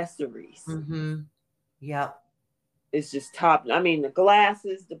accessories. Yep. It's just top. I mean, the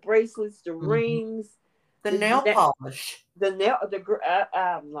glasses, the bracelets, the rings, the nail polish.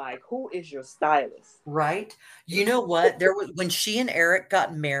 I'm like, who is your stylist? Right. You know what? There was, when she and Eric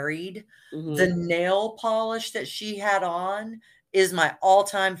got married, the nail polish that she had on is my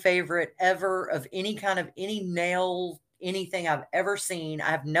all-time favorite ever of any nail anything I've ever seen. I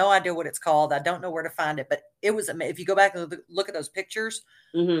have no idea what it's called. I don't know where to find it, but it was, if you go back and look at those pictures,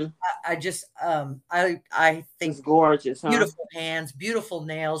 I just, I think it's gorgeous, huh? beautiful hands, beautiful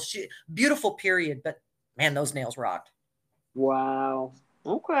nails, beautiful period. But man, those nails rocked. Wow.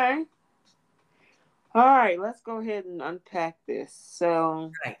 Okay. All right, let's go ahead and unpack this.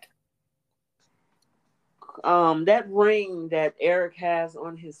 So, Right. That ring that Eric has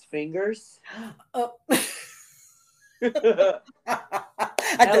on his fingers. Oh.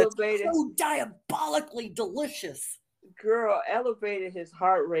 Elevated. So diabolically delicious. Girl, elevated his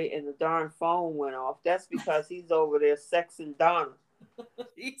heart rate and the darn phone went off. That's because he's over there sexing Donna.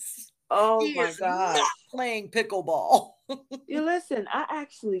 Oh my gosh. Not playing pickleball. You listen, I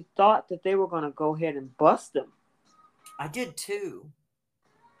actually thought that they were going to go ahead and bust him. I did too.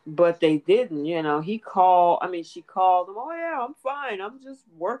 But they didn't, she called him. Oh yeah, I'm fine. I'm just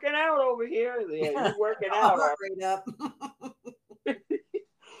working out over here. Yeah, you working out. Right.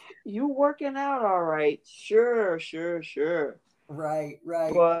 You working out all right. Sure. Right.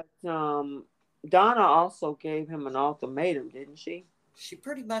 But Donna also gave him an ultimatum, didn't she? She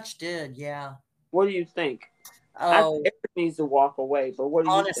pretty much did, yeah. What do you think? Oh, Eric needs to walk away, but what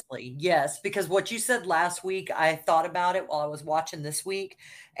do you think? Yes, because what you said last week, I thought about it while I was watching this week,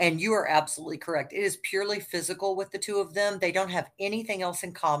 and you are absolutely correct. It is purely physical with the two of them. They don't have anything else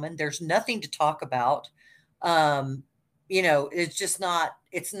in common. There's nothing to talk about. It's just not,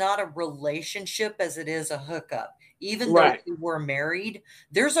 it's not a relationship as it is a hookup. Even though they were married,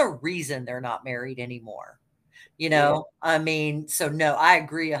 there's a reason they're not married anymore. I mean, so no, I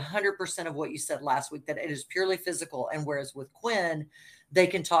agree 100% of what you said last week, that it is purely physical. And whereas with Quinn, they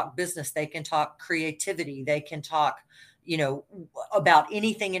can talk business, they can talk creativity, they can talk, about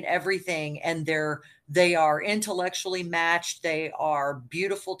anything and everything. And they are intellectually matched. They are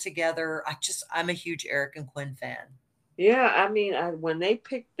beautiful together. I'm a huge Eric and Quinn fan. Yeah, I mean, when they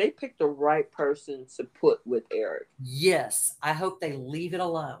picked the right person to put with Eric. Yes, I hope they leave it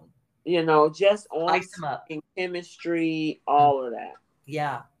alone. Just on chemistry, all of that.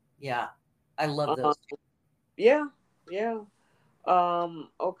 Yeah. I love those two. Yeah.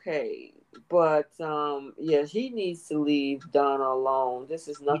 Okay, but he needs to leave Donna alone. This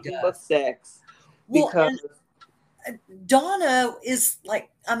is nothing but sex. Because Donna is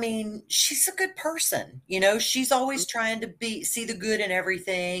she's a good person. She's always trying to see the good in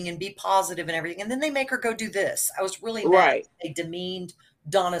everything and be positive and everything. And then they make her go do this. I was really mad. They demeaned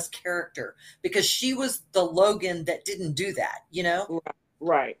Donna's character because she was the Logan that didn't do that,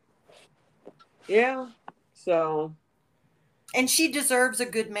 Right. Yeah. So. And she deserves a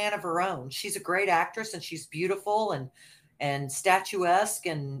good man of her own. She's a great actress and she's beautiful and statuesque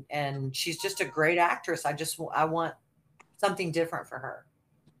and she's just a great actress. I want something different for her.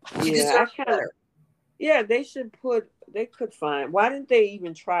 She deserves better. Yeah, they could find. Why didn't they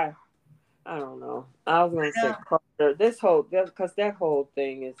even try? I don't know. I was going to say Carter. Because that whole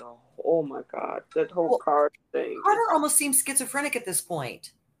thing is oh my God, that whole Carter thing. Carter almost seems schizophrenic at this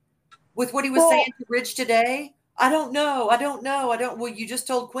point. With what he was saying to Ridge today. I don't know. Well, you just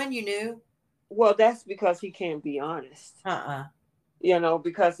told Quinn you knew. Well, that's because he can't be honest.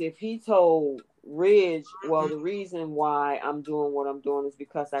 Because if he told Ridge, well, the reason why I'm doing what I'm doing is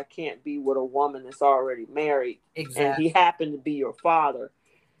because I can't be with a woman that's already married. Exactly. And he happened to be your father.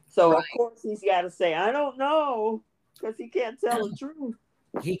 So, of course, he's got to say, I don't know, because he can't tell the truth.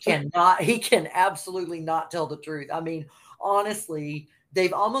 He can absolutely not tell the truth. I mean, honestly,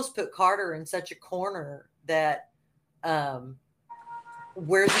 they've almost put Carter in such a corner that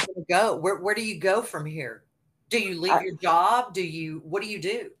where's he going to go? Where do you go from here? Do you leave your job? What do you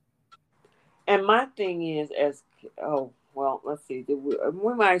do? And my thing is, let's see.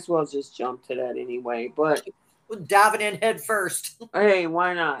 We might as well just jump to that anyway, but we're diving in head first. Hey,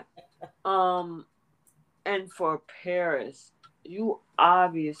 why not? And for Paris, you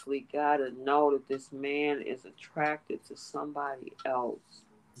obviously got to know that this man is attracted to somebody else.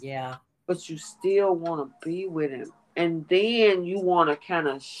 Yeah. But you still want to be with him. And then you want to kind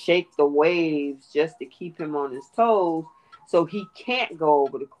of shake the waves just to keep him on his toes so he can't go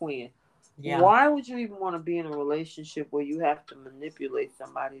over to Quinn. Yeah. Why would you even want to be in a relationship where you have to manipulate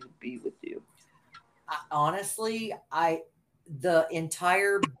somebody to be with you? Honestly, the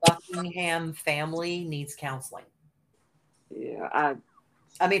entire Buckingham family needs counseling. Yeah,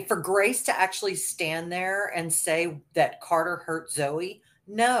 I mean, for Grace to actually stand there and say that Carter hurt Zoe,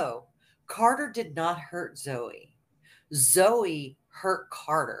 no, Carter did not hurt Zoe. Zoe hurt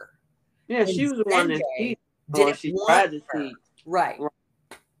Carter. Yeah, and she was the one that she tried to see. Right.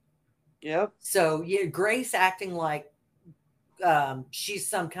 Yep. So Grace acting like she's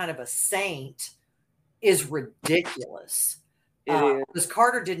some kind of a saint is ridiculous. It is. Because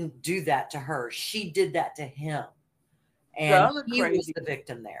Carter didn't do that to her. She did that to him. The And other he was crazy, the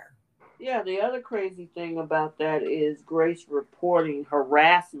victim there. yeah, the other crazy thing about that is Grace reporting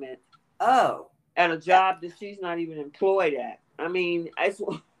harassment Oh. at a job that she's not even employed at. I mean,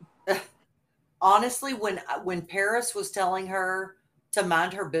 Honestly, when Paris was telling her to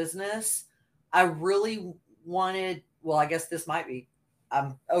mind her business, I really wanted, well, I guess this might be,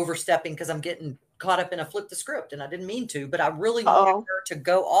 I'm overstepping because I'm getting caught up in a flip the script and I didn't mean to, but I really wanted her to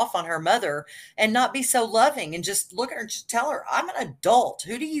go off on her mother and not be so loving and just look at her and just tell her, I'm an adult.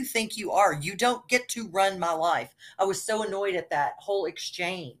 Who do you think you are? You don't get to run my life. I was so annoyed at that whole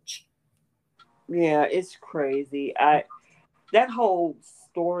exchange. yeah, it's crazy. That whole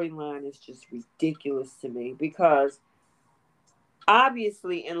storyline is just ridiculous to me because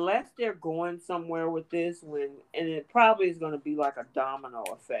obviously, unless they're going somewhere with this, and it probably is going to be like a domino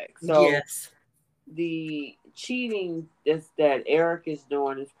effect. So Yes. the cheating that Eric is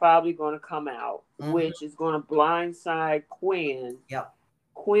doing is probably going to come out, which is going to blindside Quinn. Yep.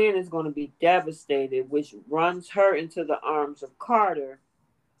 Quinn is going to be devastated, which runs her into the arms of Carter,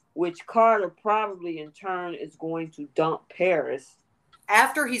 which Carter probably in turn is going to dump Paris.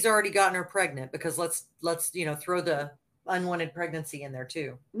 After he's already gotten her pregnant, because let's throw the unwanted pregnancy in there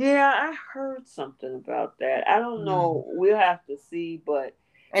too. Yeah, I heard something about that. I don't know. We'll have to see, but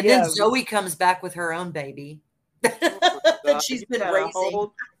and yeah. then Zoe comes back with her own baby that she's been raising.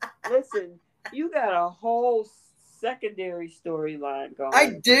 Listen, you got a whole secondary storyline going.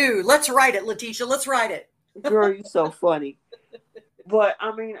 I do. Let's write it, Letitia. Let's write it. Girl, you're so funny. But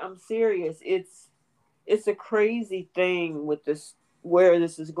I mean, I'm serious. It's a crazy thing with this where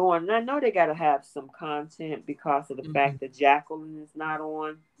this is going. And I know they got to have some content because of the fact that Jacqueline is not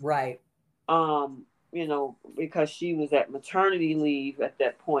on. Right. Because she was at maternity leave at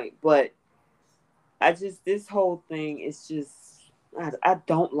that point. But this whole thing is just, I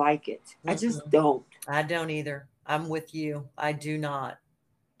don't like it. I just don't. I don't either. I'm with you. I do not.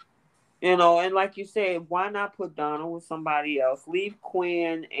 And like you said, why not put Donna with somebody else? Leave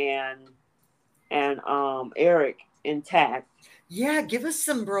Quinn and Eric intact. Yeah, give us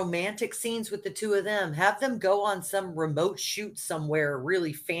some romantic scenes with the two of them. Have them go on some remote shoot somewhere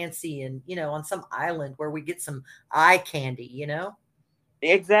really fancy and, on some island where we get some eye candy,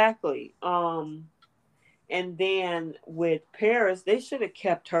 Exactly. And then with Paris, they should have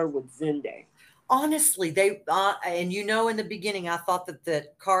kept her with Zende. Honestly, they and in the beginning I thought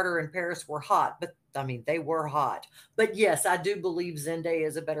that Carter and Paris were hot, but I mean they were hot. But yes, I do believe Zende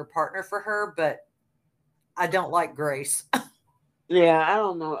is a better partner for her, but I don't like Grace. Yeah, I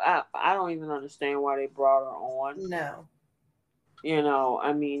don't know. I don't even understand why they brought her on. No.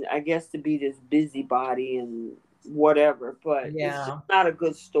 I mean, I guess to be this busybody and whatever, but it's just not a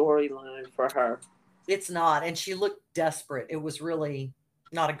good storyline for her. It's not. And she looked desperate. It was really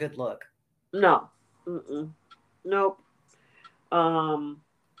not a good look. No. Nope.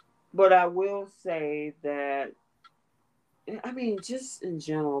 But I will say that, I mean, just in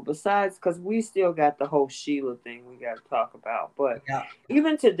general, besides, because we still got the whole Sheila thing we got to talk about. But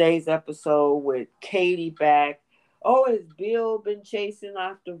even today's episode with Katie back, has Bill been chasing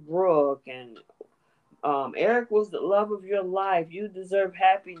after Brooke? And Eric was the love of your life. You deserve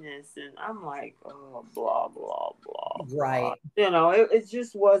happiness. And I'm like, oh, blah, blah, blah. Right. Blah. It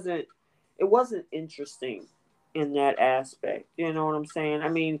just wasn't interesting in that aspect. You know what I'm saying? I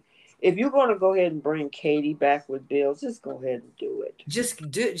mean, if you're going to go ahead and bring Katie back with Bill, just go ahead and do it. Just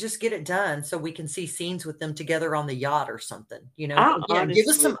get it done so we can see scenes with them together on the yacht or something. Give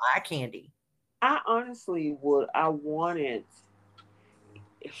us some eye candy. I honestly would. I wanted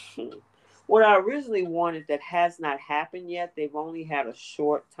what I originally wanted that has not happened yet. They've only had a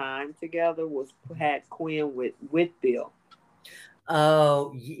short time together. Had Quinn with Bill.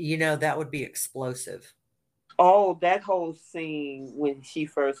 Oh, that would be explosive. Oh, that whole scene when she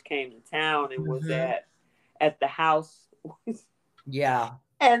first came to town and was at the house. Yeah.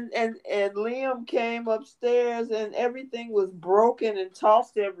 And Liam came upstairs and everything was broken and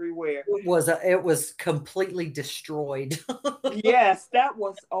tossed everywhere. It was completely destroyed. Yes, that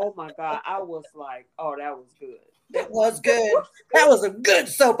was, oh my God. I was like, oh, that was good. That was good. That was a good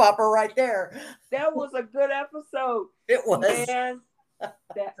soap opera right there. That was a good episode. It was. Man,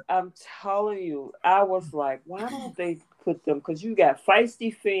 I'm telling you, I was like, why don't they put them? Because you got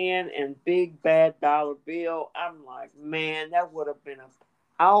Feisty Finn and Big Bad Dollar Bill. I'm like, man, that would have been a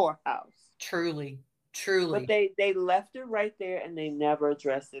powerhouse. Truly. But they left it right there and they never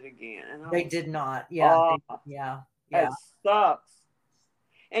addressed it again. And they did not. Yeah. It sucks.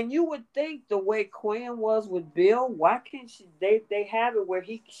 And you would think the way Quinn was with Bill, why can't she? They have it where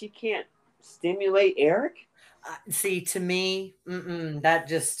she can't stimulate Eric? See, to me, that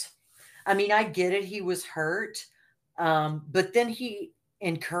just, I mean, I get it. He was hurt. But then he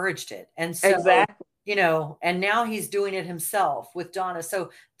encouraged it. And so, Exactly. and now he's doing it himself with Donna.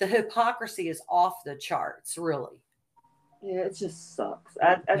 So the hypocrisy is off the charts, really. Yeah, it just sucks.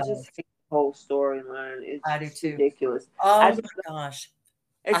 I No, just hate the whole storyline. It's I do just too. ridiculous. I Oh just, my gosh.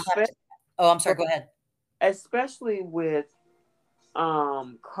 I have especially, to. Oh, I'm sorry. Go ahead. especially with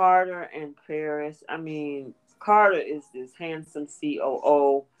Carter and Paris. I mean, Carter is this handsome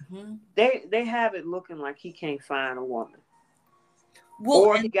COO. Mhm. They have it looking like he can't find a woman. Well,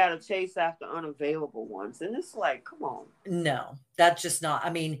 Or he got to chase after unavailable ones. And it's like, come on. no, that's just not. I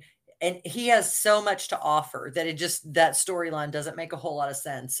mean, and he has so much to offer that that storyline doesn't make a whole lot of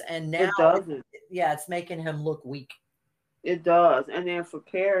sense. And now, It doesn't. yeah, it's making him look weak. It does. And then for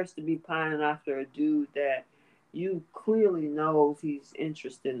Paris to be pining after a dude that you clearly knows he's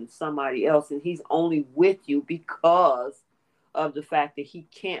interested in somebody else and he's only with you because of the fact that he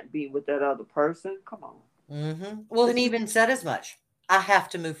can't be with that other person. Come on. Well, and It's even said as much. I have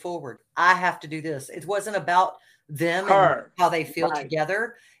to move forward. I have to do this. It wasn't about them and her. how they feel Right.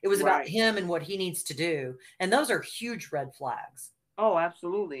 together. It was about Right. him and what he needs to do. And those are huge red flags. Oh,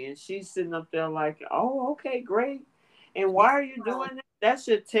 absolutely. And she's sitting up there like, oh, okay, great. And why are you doing that? That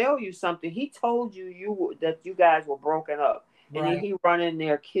should tell you something. He told you that you guys were broken up, and then Right. he run in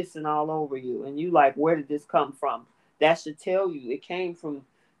there kissing all over you, and you like, where did this come from? That should tell you it came from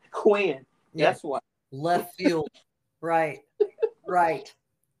Quinn. Yeah. That's what. Left field. Right. Right.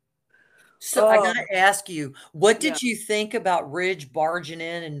 So I Oh, got to ask you, what yeah. did you think about Ridge barging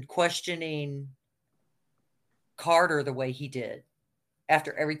in and questioning Carter the way he did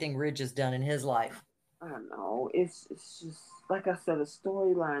after everything Ridge has done in his life? I don't know. It's just like I said, the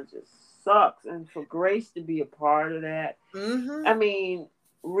storyline just sucks, and for Grace to be a part of that, Mm-hmm. I mean,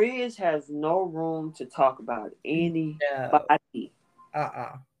 Ridge has no room to talk about No. anybody.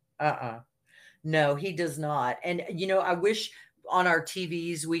 Uh-uh. Uh-uh. No, he does not. And I wish on our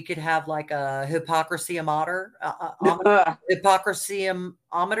TVs we could have like a hypocrisy-ometer,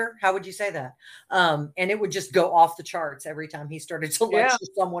 hypocrisy-ometer. How would you say that? And it would just go off the charts every time he started to Yeah, lecture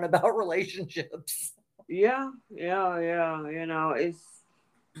someone about relationships. yeah.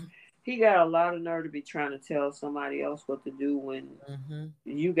 He got a lot of nerve to be trying to tell somebody else what to do when Mm-hmm.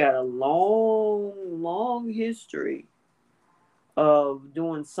 you got a long history of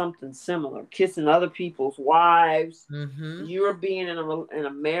doing something similar, kissing other people's wives. Mm-hmm. You're being in a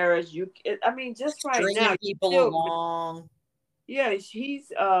marriage. I mean, just right now, Stringing people still, along. yeah,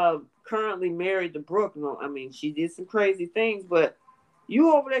 he's currently married to Brooke. No, I mean, she did some crazy things, but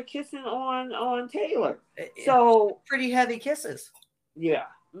you over there kissing on Taylor. So Pretty heavy kisses. yeah,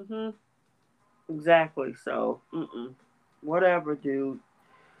 exactly. So whatever, dude.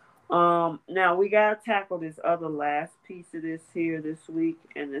 Now we gotta tackle this other last piece of this here this week,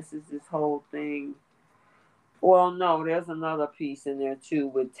 and this is this whole thing. Well, no, there's another piece in there too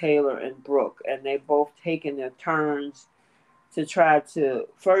with Taylor and Brooke, and they both taking their turns to try to.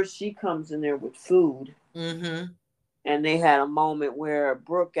 First, she comes in there with food, Mm-hmm. and they had a moment where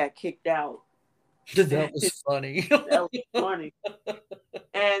Brooke got kicked out. That was funny. That was funny.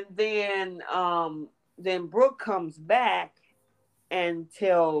 And then Brooke comes back and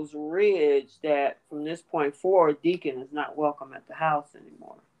tells Ridge that from this point forward, Deacon is not welcome at the house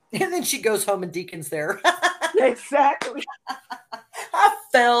anymore. And then she goes home and Deacon's there. Exactly. I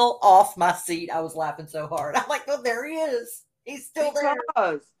fell off my seat. I was laughing so hard. I'm like, oh, there he is. He's still there.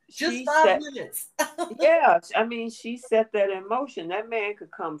 Because Just 5 minutes. yeah, I mean, she set that in motion. That man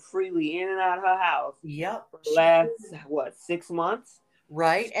could come freely in and out of her house. Yep. For the last 6 months?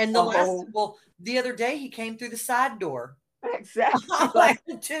 Right. And the other day he came through the side door. Exactly. I'm like,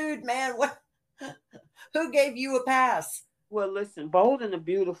 dude, man, who gave you a pass? Well, listen, Bold and the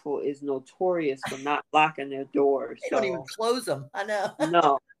Beautiful is notorious for not locking their doors. They don't even close them. I know.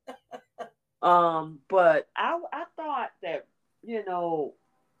 No. But I thought that,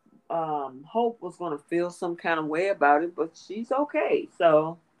 Hope was going to feel some kind of way about it, but she's okay.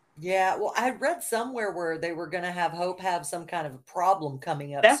 So yeah, well, I read somewhere where they were going to have Hope have some kind of a problem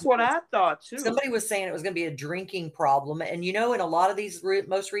coming up. that's what I thought too. Somebody was saying it was going to be a drinking problem. And in a lot of these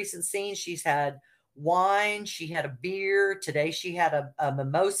most recent scenes, she's had wine, she had a beer. Today she had a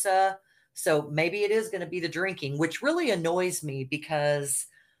mimosa. So maybe it is going to be the drinking, which really annoys me because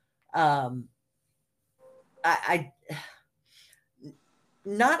I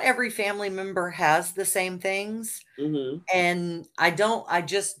not every family member has the same things. Mm-hmm. And I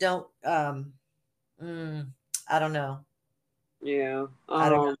just don't, I don't know. Yeah. I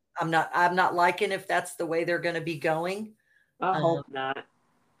don't know. I'm not liking if that's the way they're going to be going. I hope not.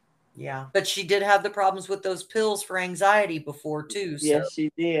 Yeah. But she did have the problems with those pills for anxiety before too. So Yes,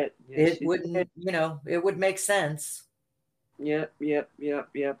 she did. Yes, it she did. wouldn't, it would make sense. Yep.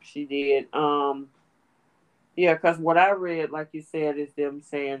 She did. Yeah, because what I read, like you said, is them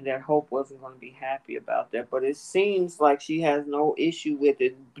saying that Hope wasn't going to be happy about that. But it seems like she has no issue with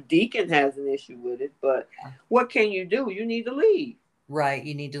it. Deacon has an issue with it. But what can you do? You need to leave. Right.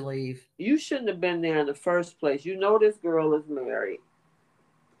 You need to leave. You shouldn't have been there in the first place. You know this girl is married.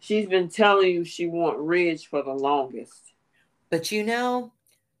 She's been telling you she want Ridge for the longest. But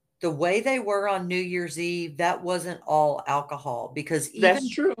the way they were on New Year's Eve, that wasn't all alcohol, because That's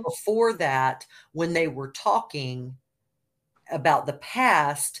even true. before that, when they were talking about the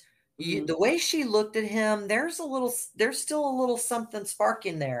past, Mm-hmm. the way she looked at him, there's still a little something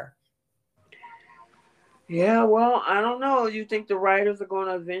sparking there. Yeah, well, I don't know. You think the writers are going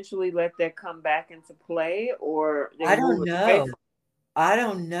to eventually let that come back into play, or they I don't move it away know. from? I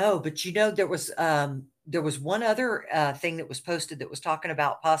don't know, but there was one other thing that was posted that was talking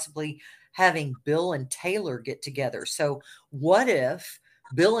about possibly having Bill and Taylor get together. So what if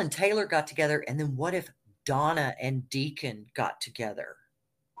Bill and Taylor got together, and then what if Donna and Deacon got together?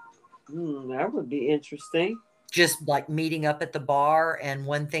 That would be interesting. Just like meeting up at the bar and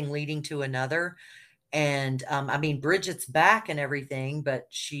one thing leading to another. And I mean, Bridget's back and everything, but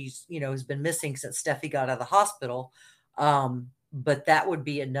she's, has been missing since Steffi got out of the hospital. But that would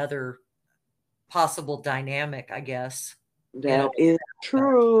be another possible dynamic, I guess. That is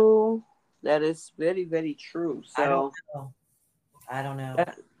true. That is very, very true. I don't So, know. I don't know.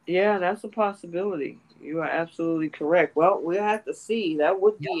 yeah, that's a possibility. You are absolutely correct. Well, we'll have to see. That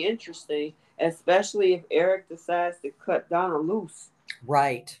would be interesting, especially if Eric decides to cut Donna loose.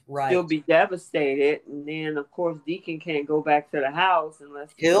 Right. She'll be devastated, and then of course Deacon can't go back to the house unless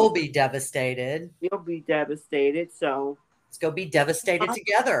he'll be devastated. He'll be devastated. So let's go be devastated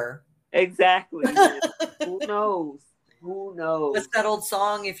together. Exactly. Who knows? Who knows? What's that old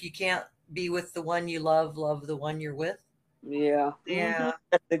song? If you can't be with the one you love, love the one you're with. Yeah. Yeah.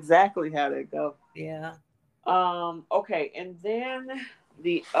 That's exactly how they go. Yeah. Okay, and then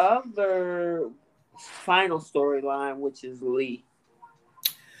the other final storyline, which is Lee.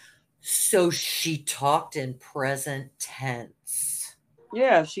 So she talked in present tense.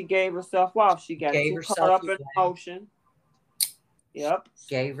 Yeah, she gave herself off. She got too caught up in emotion. Yep.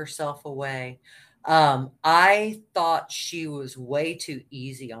 Gave herself away. I thought she was way too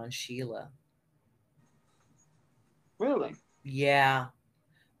easy on Sheila. Really? Yeah.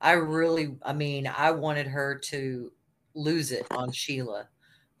 I wanted her to lose it on Sheila.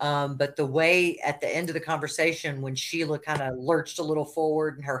 But the way at the end of the conversation, when Sheila kind of lurched a little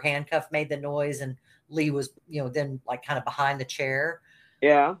forward and her handcuff made the noise and Lee was, then like kind of behind the chair.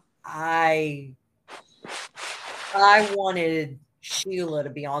 Yeah. I wanted Sheila to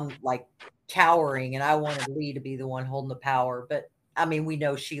be on like cowering, and I wanted Lee to be the one holding the power. But I mean, we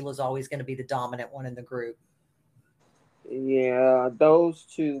know Sheila's always going to be the dominant one in the group. Yeah, those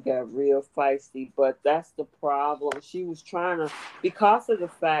two got real feisty, but that's the problem. She was trying to, because of the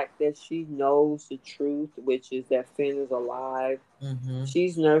fact that she knows the truth, which is that Finn is alive,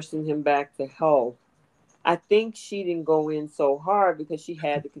 she's nursing him back to health. I think she didn't go in so hard because she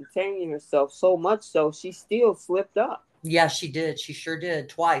had to contain herself so much so she still slipped up. Yeah, she did. She sure did.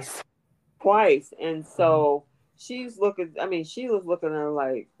 Twice. And so she's looking, she was looking at her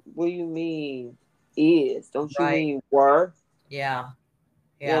like, what do you mean is? Don't you mean were? Yeah.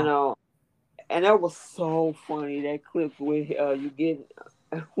 And that was so funny, that clip where you get,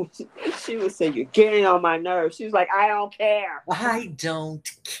 she would say, you're getting on my nerves. She was like, I don't care. I don't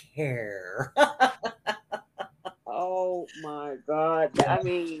care. Oh my God. Yeah.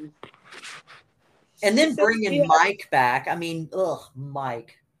 And then bringing Mike back.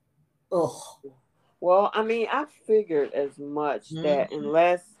 Mike. Ugh. Well, I figured as much that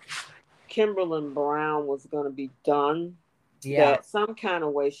unless Kimberly Brown was going to be done, that some kind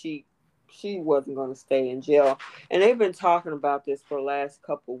of way she wasn't going to stay in jail. And they've been talking about this for the last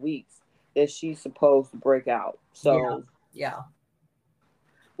couple of weeks, that she's supposed to break out. So yeah.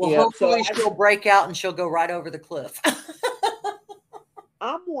 Well, hopefully she'll break out and she'll go right over the cliff.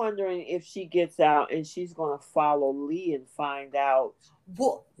 I'm wondering if she gets out and she's going to follow Lee and find out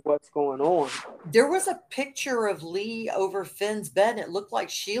what's going on. There was a picture of Lee over Finn's bed, and it looked like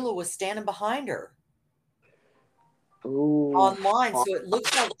Sheila was standing behind her. Ooh. Online. So it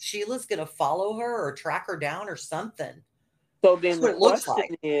looks like Sheila's going to follow her or track her down or something. So then the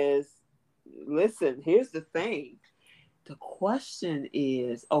question is, listen, here's the thing. The question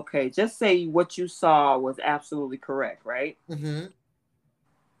is, okay, just say what you saw was absolutely correct, right?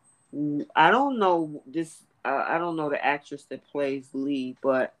 I don't know I don't know the actress that plays Lee,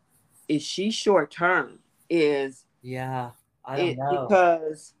 but is she short term? Is Yeah. I don't it know.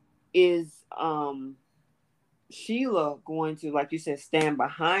 because is Sheila going to, like you said, stand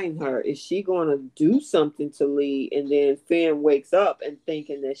behind her? Is she going to do something to Lee, and then Finn wakes up and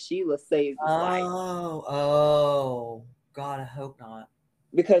thinking that Sheila saved his life Oh, God, I hope not.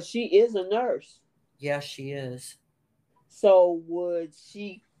 because she is a nurse? Yes, she is. So would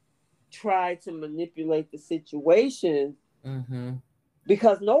she try to manipulate the situation? Mm-hmm.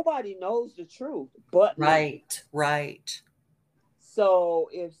 Because nobody knows the truth but Lee. Right, right. So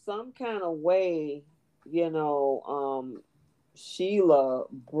if some kind of way, Sheila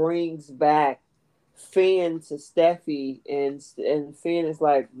brings back Finn to Steffi, and Finn is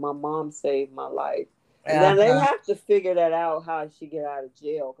like, my mom saved my life. And then they Uh-huh. have to figure that out, how she get out of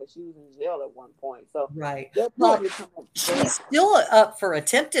jail, because she was in jail at one point. So Right. they'll Well, probably come up with she's that. still up for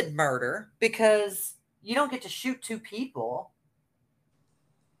attempted murder because you don't get to shoot two people.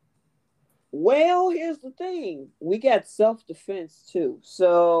 Well, here's the thing. We got self-defense too.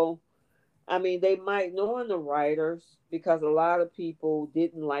 So I mean, they might know in the writers, because a lot of people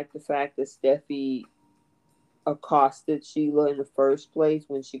didn't like the fact that Steffi accosted Sheila in the first place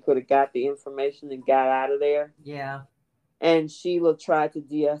when she could have got the information and got out of there. Yeah. And Sheila tried to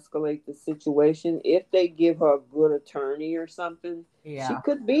de-escalate the situation. If they give her a good attorney or something, she Yeah.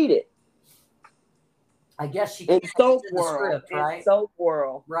 could beat it. I guess she In can't. It's soap in the world, script, right?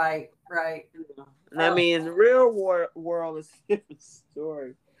 right. Right. And I Oh, mean, the real world is a different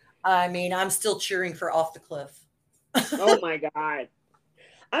story. I mean, I'm still cheering for Off the Cliff. Oh my god!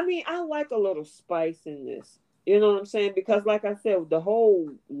 I mean, I like a little spice in this. You know what I'm saying? Because, like I said, the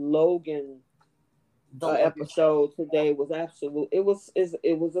whole Logan The Logan. episode today was absolute. It was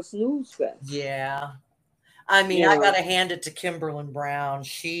a snooze fest. Yeah. I mean, You I know, gotta hand it to Kimberlyn Brown.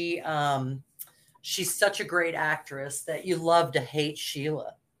 She's such a great actress that you love to hate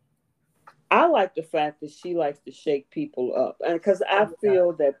Sheila. I like the fact that she likes to shake people up, and because I Oh, yeah.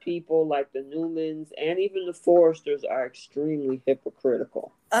 feel that people like the Newmans and even the Forresters are extremely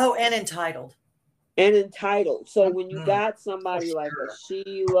hypocritical Oh, and entitled. and entitled. So when you Mhm. got For somebody like a sure.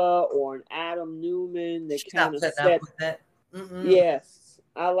 Sheila or an Adam Newman that She's not kind of putting up set. with it. Mm-mm. Yes,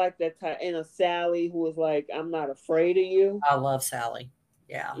 I like that type. And a Sally who was like, "I'm not afraid of you." I love Sally.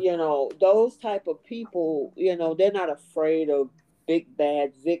 Yeah. Those type of people. They're not afraid of Big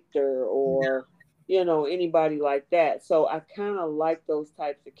Bad Victor No. or anybody like that. So I kind of like those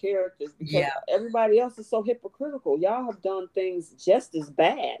types of characters because Yeah. everybody else is so hypocritical. Y'all have done things just as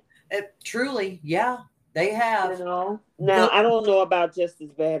bad. Truly, yeah, they have. Now The I don't know about just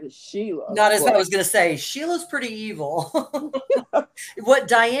as bad as Sheila, Not as I but was gonna say, Sheila's pretty evil. What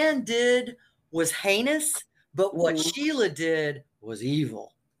Diane did was heinous, but what Mhm. Sheila did was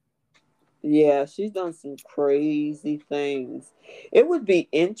evil. Yeah, she's done some crazy things. It would be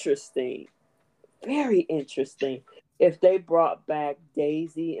interesting, very interesting, if they brought back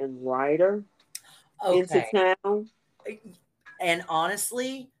Daisy and Ryder into Okay. town. And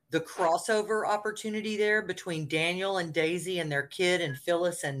honestly, the crossover opportunity there between Daniel and Daisy and their kid and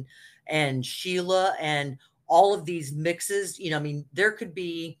Phyllis and Sheila and all of these mixes, I mean, there could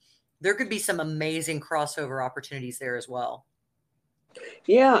be some amazing crossover opportunities there as well.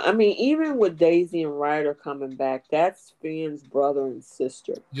 Yeah, I mean, even with Daisy and Ryder coming back, that's Finn's brother and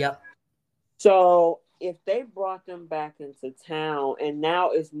sister. Yep. So if they brought them back into town and now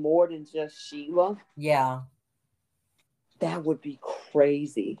it's more than just Sheila, Yeah. that would be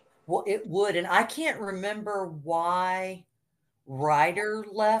crazy. Well, it would. And I can't remember why Ryder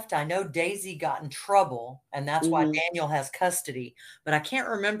left. I know Daisy got in trouble, and that's why Hmm. Daniel has custody, but I can't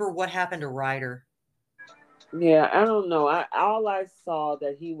remember what happened to Ryder. Yeah, I don't know. All I saw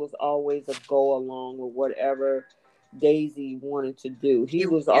that he was always a go along with whatever Daisy wanted to do. He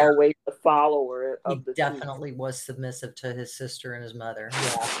was Yeah, always the follower he of the two. definitely was submissive to his sister and his mother.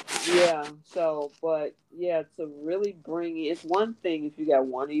 Yeah. Yeah. So, but yeah, to really it's one thing if you got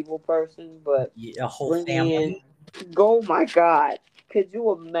one evil person, but A whole bring in, family. oh my God, could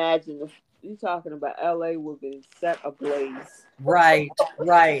you imagine if you talking about LA would be set ablaze? Right,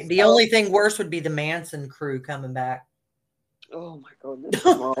 right. The Oh, only thing worse would be the Manson crew coming back. oh my goodness,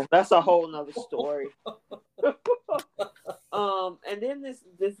 no, that's a whole nother story. And then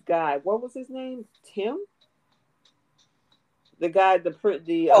this guy, what was his name? Tim, the guy, the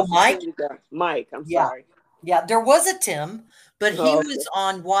Oh, Mike? security guy, Mike. I'm Yeah. sorry. Yeah, there was a Tim, but he Oh, okay. was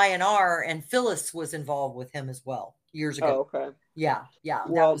on Y&R, and Phyllis was involved with him as well years ago. Oh, okay. Yeah, yeah,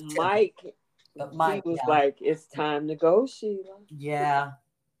 that Well, was Tim. Mike, But he Mike, was yeah. like, "It's time to go, Sheila." Yeah,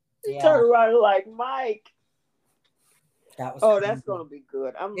 He yeah, turned around and like, "Mike." that was Oh, that's crazy. gonna be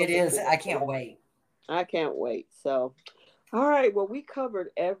good. I'm It looking is. I forward to can't that. wait. I can't wait. So, All right. Well, we covered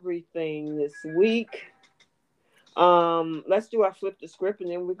everything this week. Let's do our flip the script,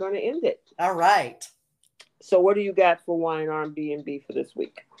 and then we're going to end it. All right. So, what do you got for Y&R and B&B for this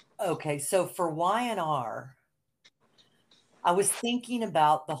week? Okay, so for Y&R, I was thinking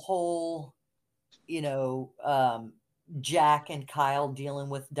about the whole, you know, Jack and Kyle dealing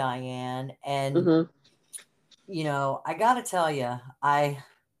with Diane, and Mm-hmm. I got to tell you, I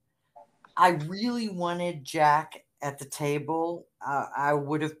really wanted Jack at the table. I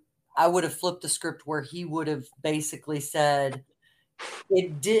would have flipped the script where he would have basically said,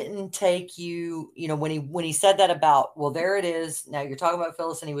 it didn't take you, when he said that about, well, there it is. Now you're talking about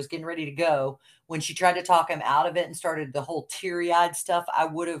Phyllis, and he was getting ready to go. When she tried to talk him out of it and started the whole teary-eyed stuff, I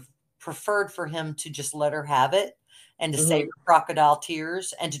would have preferred for him to just let her have it and to save Mm-hmm. her crocodile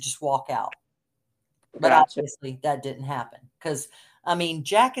tears and to just walk out. But Gotcha. obviously that didn't happen because, I mean,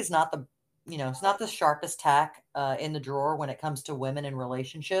 Jack is not it's not the sharpest tack in the drawer when it comes to women and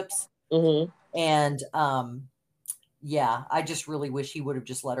relationships. Mm-hmm. And yeah, I just really wish he would have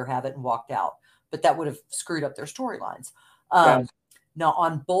just let her have it and walked out. But that would have screwed up their storylines. Gotcha. Now,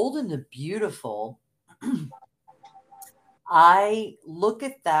 on Bold and the Beautiful, I look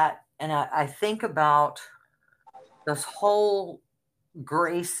at that and I think about this whole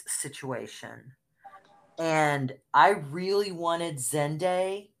Grace situation. And I really wanted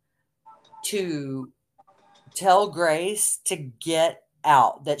Zende to tell Grace to get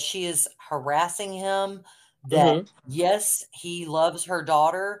out, that she is harassing him, that Mm-hmm. yes, he loves her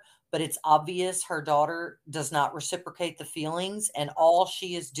daughter, but it's obvious her daughter does not reciprocate the feelings, and all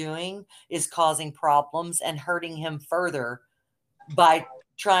she is doing is causing problems and hurting him further by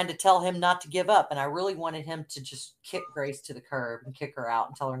trying to tell him not to give up. And I really wanted him to just kick Grace to the curb and kick her out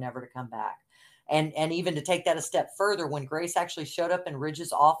and tell her never to come back. And even to take that a step further, when Grace actually showed up in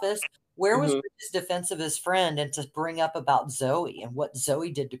Ridge's office, where was Mm-hmm. Ridge's defense of his friend and to bring up about Zoe and what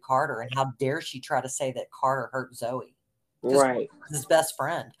Zoe did to Carter, and how dare she try to say that Carter hurt Zoe? Because Right. his best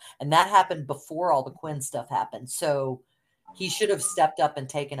friend. And that happened before all the Quinn stuff happened. So he should have stepped up and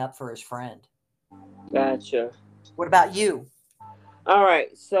taken up for his friend. Gotcha. What about you? All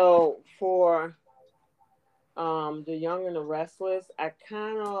right. So for the Young and the Restless, I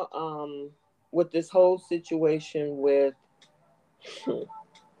kind of with this whole situation with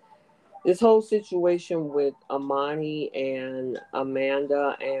Amani and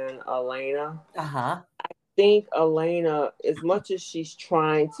Amanda and Elena. Uh-huh. Think Elena, as much as she's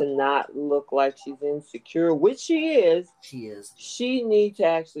trying to not look like she's insecure, which she is, She is. she needs to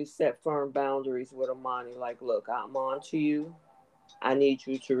actually set firm boundaries with Amani. Like, look, I'm on to you. I need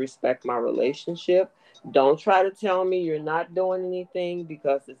you to respect my relationship. Don't try to tell me you're not doing anything,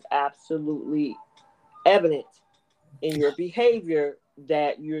 because it's absolutely evident in your behavior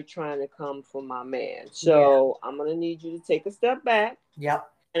that you're trying to come for my man. Yeah. So I'm going to need you to take a step back. Yep.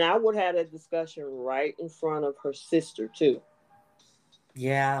 And I would have that discussion right in front of her sister, too.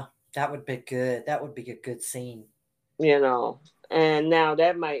 Yeah, that would be good. That would be a good scene. You know, and now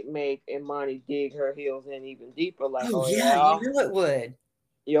that might make Imani dig her heels in even deeper. Like, Oh oh, yeah, yeah. you knew it would.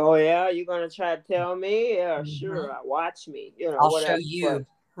 Oh, yeah. You're going to try to tell me? Yeah, Mhm. sure. Watch me. You know, I'll show whatever. But you.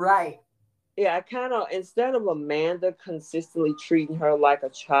 Right. yeah, I kind of, instead of Amanda consistently treating her like a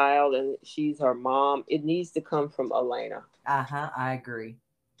child and she's her mom, it needs to come from Elena. Uh-huh. I agree.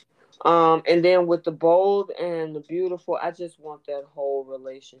 And then with the Bold and the Beautiful, I just want that whole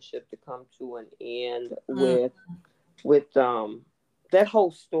relationship to come to an end Mm. with that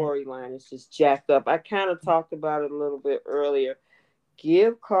whole storyline is just jacked up. I kind of talked about it a little bit earlier.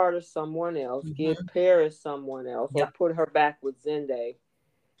 Give Carter someone else, give Mhm. Paris someone else, or Yep. put her back with Zende,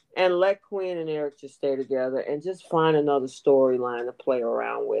 and let Quinn and Eric just stay together and just find another storyline to play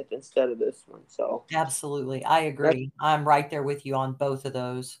around with instead of this one. So Absolutely. I that's, agree. I'm right there with you on both of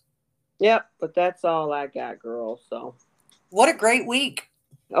those. yep, but that's all I got, girl. So, What a great week.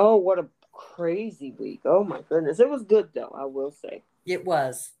 oh, what a crazy week. Oh my goodness. It was good though, I will say. It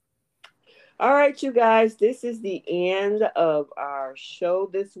was. All right, you guys, this is the end of our show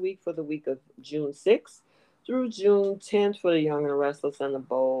this week for the week of June 6th through June 10th for the Young and the Restless and the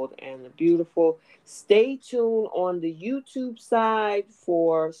Bold and the Beautiful. Stay tuned on the YouTube side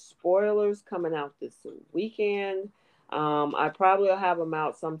for spoilers coming out this weekend. I probably will have them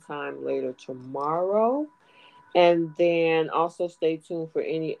out sometime later tomorrow. And then also stay tuned for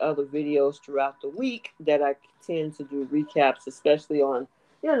any other videos throughout the week that I tend to do recaps, especially on,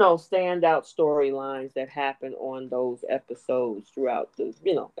 standout storylines that happen on those episodes throughout the,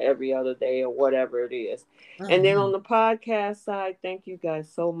 every other day or whatever it is. And then on Mhm. the podcast side, thank you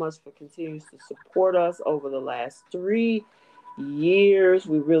guys so much for continuing to support us over the last 3 years.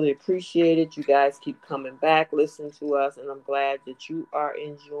 We really appreciate it. You guys keep coming back, listening to us, and I'm glad that you are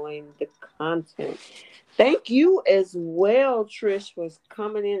enjoying the content. Thank you as well, Trish, for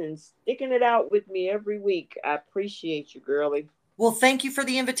coming in and sticking it out with me every week. I appreciate you, girlie. Well, thank you for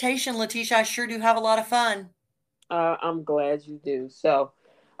the invitation, Letitia. I sure do have a lot of fun. I'm glad you do. So,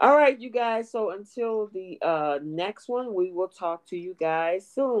 all right, you guys. So until the next one, we will talk to you guys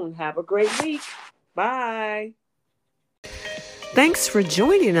soon. Have a great week. Bye. Thanks for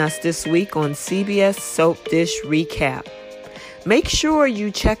joining us this week on CBS Soap Dish Recap. Make sure you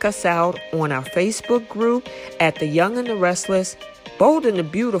check us out on our Facebook group at The Young and the Restless, Bold and the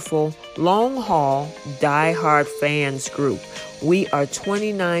Beautiful, Long Haul, Die Hard Fans Group. We are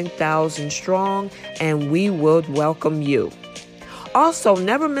 29,000 strong, and we would welcome you. Also,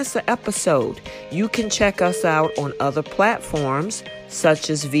 never miss an episode. You can check us out on other platforms, such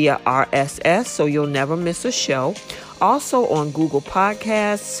as via RSS, so you'll never miss a show. Also on Google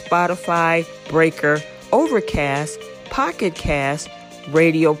Podcasts, Spotify, Breaker, Overcast, Pocket Cast,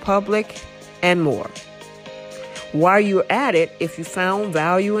 Radio Public, and more. While you're at it, if you found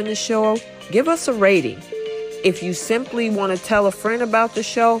value in the show, give us a rating. If you simply want to tell a friend about the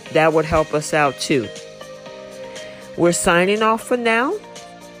show, that would help us out too. We're signing off for now.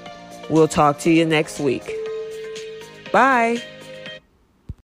 We'll talk to you next week. Bye.